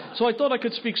 So I thought I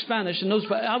could speak Spanish, and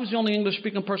I was the only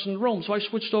English-speaking person in the room, so I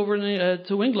switched over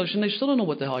to English, and they still don't know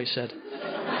what the hell I said.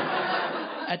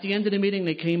 At the end of the meeting,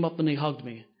 they came up and they hugged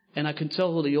me. And I could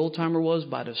tell who the old-timer was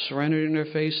by the serenity in their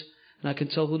face, and I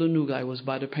could tell who the new guy was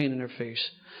by the pain in their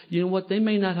face. You know what? They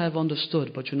may not have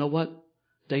understood, but you know what?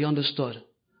 They understood.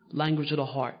 Language of the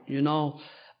heart, you know.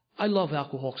 I love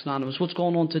Alcoholics Anonymous. What's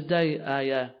going on today?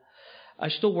 I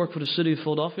still work for the city of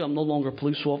Philadelphia. I'm no longer a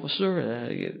police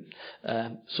officer.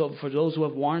 So for those who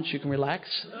have warrants, you can relax.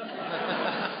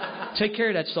 Take care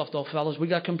of that stuff, though, fellas. We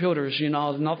got computers, you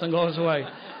know. Nothing goes away.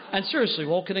 And seriously,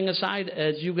 all kidding aside,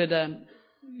 as you get...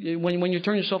 When you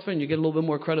turn yourself in, you get a little bit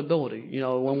more credibility. You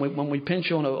know, when we pinch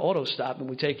you on an auto stop and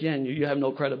we take you in, you have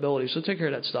no credibility. So take care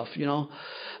of that stuff, you know.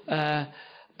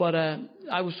 But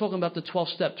I was talking about the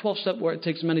 12-step. 12-step where it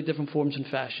takes many different forms and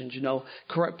fashions, you know.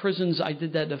 Correct prisons, I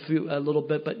did that a little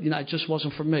bit, but, you know, it just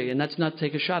wasn't for me. And that's not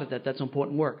take a shot at that. That's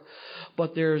important work.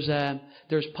 But there's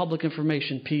public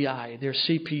information, PI. There's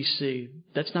CPC.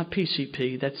 That's not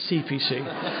PCP. That's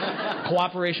CPC.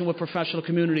 Cooperation with professional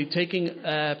community. Taking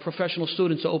professional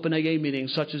students to open AA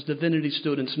meetings, such as divinity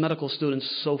students, medical students.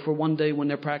 So for one day when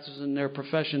they're practicing their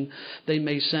profession, they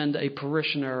may send a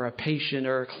parishioner or a patient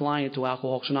or a client to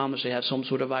Alcoholics Anonymous. They have some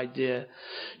sort of idea.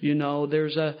 You know,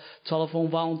 there's telephone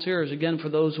volunteers. Again, for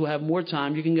those who have more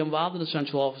time, you can get involved in the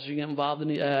central office. You get involved in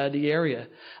the area.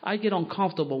 I get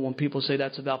uncomfortable when people say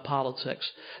that's about politics.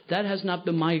 That has not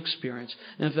been my experience.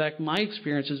 In fact, my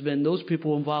experience has been those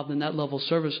people involved in that level of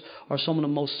service are some of the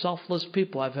most selfless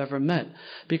people I've ever met.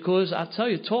 Because I tell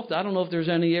you, I don't know if there's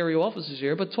any area offices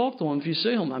here, but talk to them if you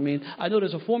see them. I mean, I know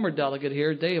there's a former delegate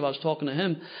here, Dave. I was talking to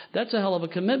him. That's a hell of a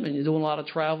commitment. You're doing a lot of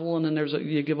travel, and then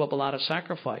you give up a lot of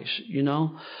sacrifice, you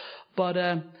know. But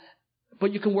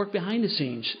you can work behind the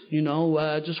scenes, you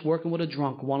know, just working with a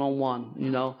drunk one-on-one,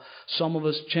 you know. Some of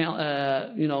us,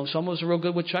 some of us are real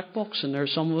good with checkbooks, and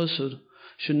there's some of us who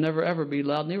should never, ever be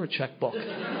allowed near a checkbook.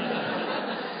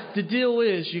 The deal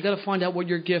is you got to find out what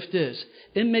your gift is.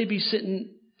 It may be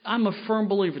I'm a firm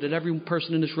believer that every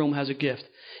person in this room has a gift.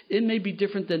 It may be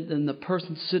different than the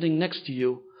person sitting next to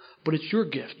you, but it's your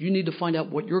gift. You need to find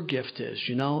out what your gift is,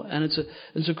 you know, and it's an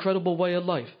incredible way of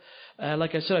life.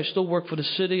 Like I said, I still work for the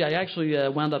city. I actually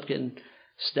wound up getting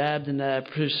stabbed and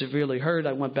pretty severely hurt.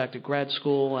 I went back to grad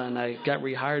school, and I got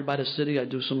rehired by the city. I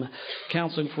do some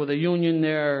counseling for the union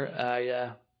there.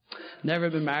 I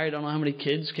never been married. I don't know how many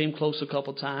kids. Came close a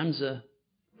couple times.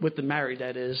 With the married,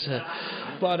 that is.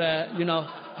 But, you know,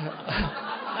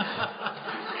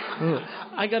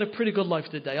 I got a pretty good life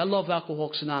today. I love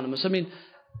Alcoholics Anonymous. I mean,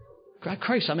 God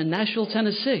Christ, I'm in Nashville,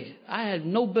 Tennessee. I had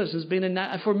no business being in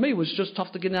that. For me, it was just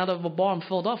tough to get out of a bar in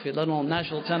Philadelphia, let alone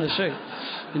Nashville, Tennessee.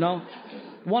 You know?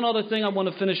 One other thing I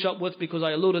want to finish up with, because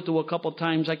I alluded to a couple of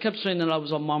times. I kept saying that I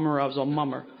was a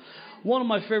mummer. One of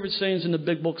my favorite sayings in the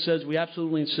big book says, we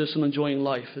absolutely insist on enjoying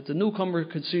life. If the newcomer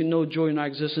could see no joy in our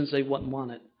existence, they wouldn't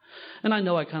want it. And I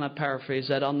know I kind of paraphrase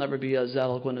that. I'll never be as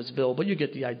eloquent as Bill, but you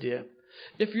get the idea.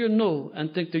 If you're new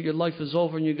and think that your life is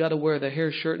over and you got to wear the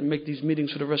hair shirt and make these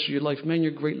meetings for the rest of your life, man,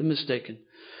 you're greatly mistaken.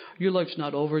 Your life's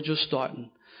not over, just starting.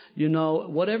 You know,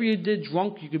 whatever you did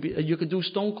drunk, you could do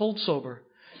stone cold sober.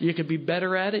 You could be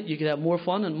better at it. You could have more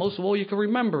fun, and most of all, you can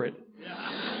remember it.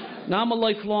 Now, I'm a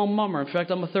lifelong mummer. In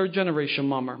fact, I'm a third-generation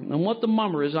mummer. And what the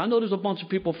mummer is, I know there's a bunch of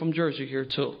people from Jersey here,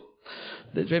 too.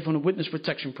 They're from the Witness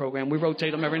Protection Program. We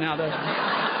rotate them every now and then.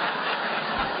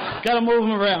 Got to move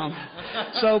them around.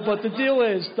 But the deal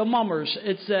is, the mummers,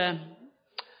 it's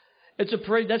a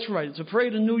parade. That's right. It's a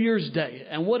parade on New Year's Day.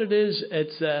 And what it is,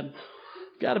 it's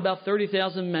got about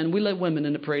 30,000 men. We let women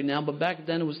in the parade now, but back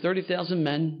then it was 30,000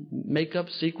 men, makeup,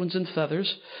 sequins, and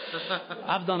feathers.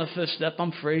 I've done a fifth step.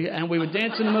 I'm free. And we would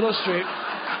dance in the middle of the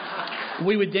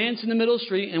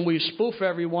street. And we spoof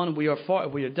everyone. We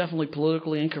are definitely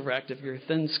politically incorrect. If you're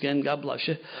thin-skinned, God bless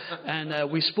you.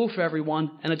 And we spoof everyone,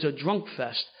 and it's a drunk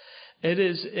fest.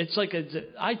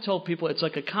 I tell people it's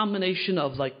like a combination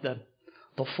of like the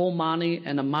full Monty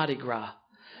and a Mardi Gras.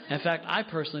 In fact, I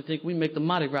personally think we make the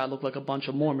Mardi Gras look like a bunch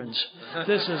of Mormons.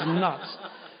 This is nuts.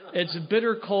 It's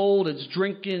bitter cold. It's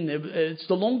drinking. It's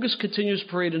the longest continuous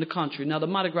parade in the country. Now, the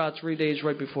Mardi Gras 3 days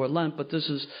right before Lent, but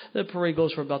the parade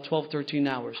goes for about 12, 13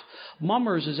 hours.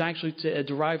 Mummers is actually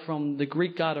derived from the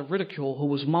Greek god of ridicule, who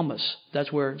was Mummus.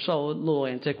 So a little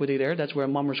antiquity there. That's where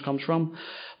Mummers comes from.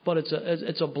 But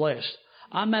it's a blast.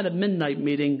 I'm at a midnight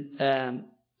meeting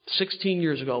 16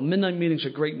 years ago. Midnight meetings are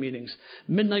great meetings.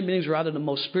 Midnight meetings are either the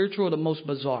most spiritual or the most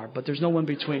bizarre, but there's no in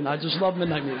between. I just love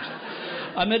midnight meetings.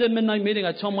 I'm at a midnight meeting.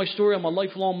 I tell my story. I'm a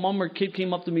lifelong mummer. A kid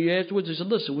came up to me afterwards. He said,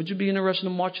 listen, would you be interested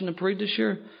in marching the parade this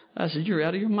year? I said, you're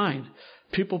out of your mind.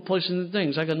 People, places, and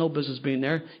things. I got no business being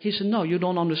there. He said, no, you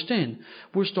don't understand.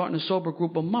 We're starting a sober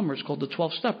group of mummers called the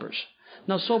 12 Steppers.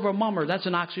 Now, sober mummer, that's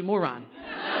an oxymoron.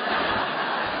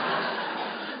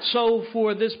 So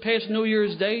for this past New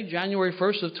Year's Day, January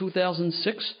 1st of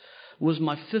 2006, was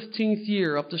my 15th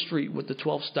year up the street with the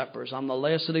 12 Steppers. I'm the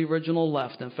last of the original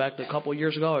left. In fact, a couple of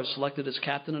years ago, I was selected as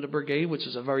captain of the brigade, which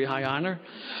is a very high honor.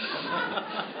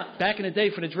 Back in the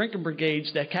day, for the drinking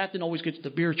brigades, that captain always gets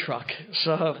the beer truck.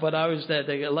 But I was there.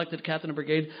 They elected captain of the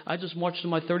brigade. I just marched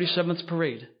in my 37th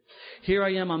parade. Here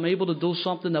I am. I'm able to do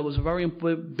something that was a very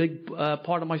big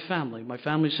part of my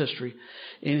family's history.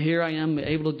 And here I am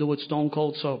able to do it stone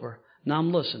cold sober. Now,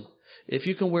 listen. If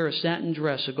you can wear a satin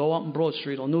dress or go out on Broad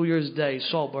Street on New Year's Day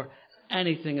sober,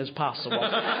 anything is possible.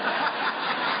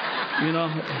 You know?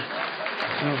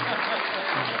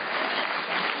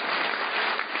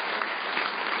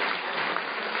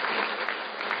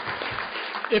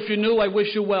 If you're new, I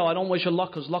wish you well. I don't wish you luck,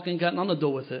 because luck ain't got nothing to do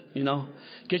with it, you know.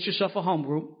 Get yourself a home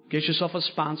group. Get yourself a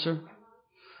sponsor.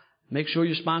 Make sure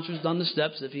your sponsor's done the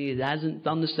steps. If he hasn't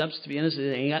done the steps, to be honest, he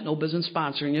ain't got no business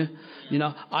sponsoring you. You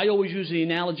know, I always use the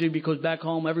analogy because back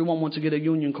home, everyone wants to get a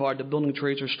union card. The building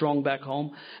trades are strong back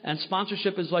home. And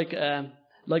sponsorship is like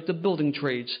the building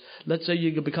trades. Let's say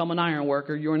you become an iron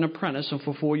worker, you're an apprentice, and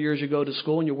for 4 years you go to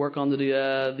school and you work under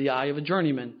the eye of a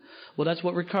journeyman. Well, that's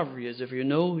what recovery is. If you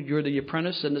know, you're the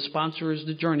apprentice and the sponsor is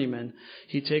the journeyman.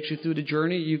 He takes you through the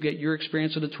journey, you get your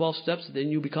experience of the 12 steps, then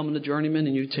you become the journeyman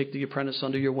and you take the apprentice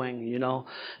under your wing, you know.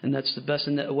 And that's the best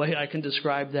way I can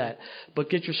describe that. But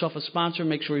get yourself a sponsor,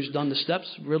 make sure he's done the steps.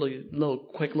 Really,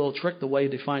 quick little trick, the way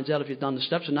he finds out if you've done the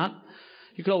steps or not.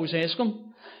 You could always ask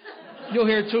him. You'll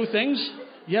hear two things.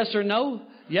 Yes or no?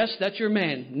 Yes, that's your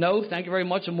man. No, thank you very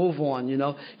much, and move on, you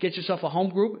know. Get yourself a home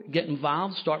group. Get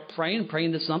involved. Start praying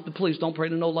to something. Please don't pray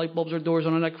to no light bulbs or doors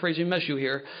on that crazy mess you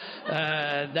hear.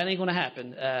 That ain't going to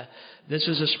happen. This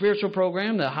is a spiritual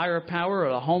program, the higher power,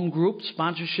 a home group,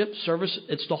 sponsorship, service.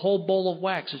 It's the whole bowl of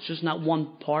wax. It's just not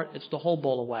one part. It's the whole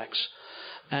bowl of wax.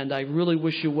 And I really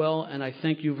wish you well, and I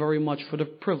thank you very much for the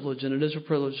privilege, and it is a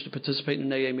privilege to participate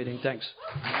in an AA meeting. Thanks.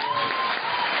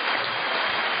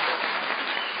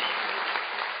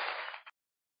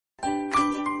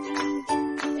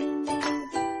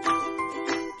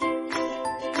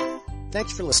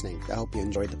 Thanks for listening. I hope you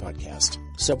enjoyed the podcast.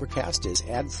 Sobercast is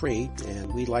ad-free,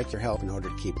 and we'd like your help in order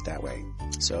to keep it that way.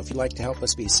 So if you'd like to help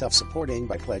us be self-supporting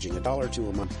by pledging $1 or $2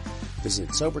 a month, visit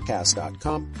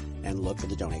Sobercast.com and look for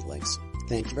the donate links.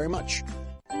 Thank you very much.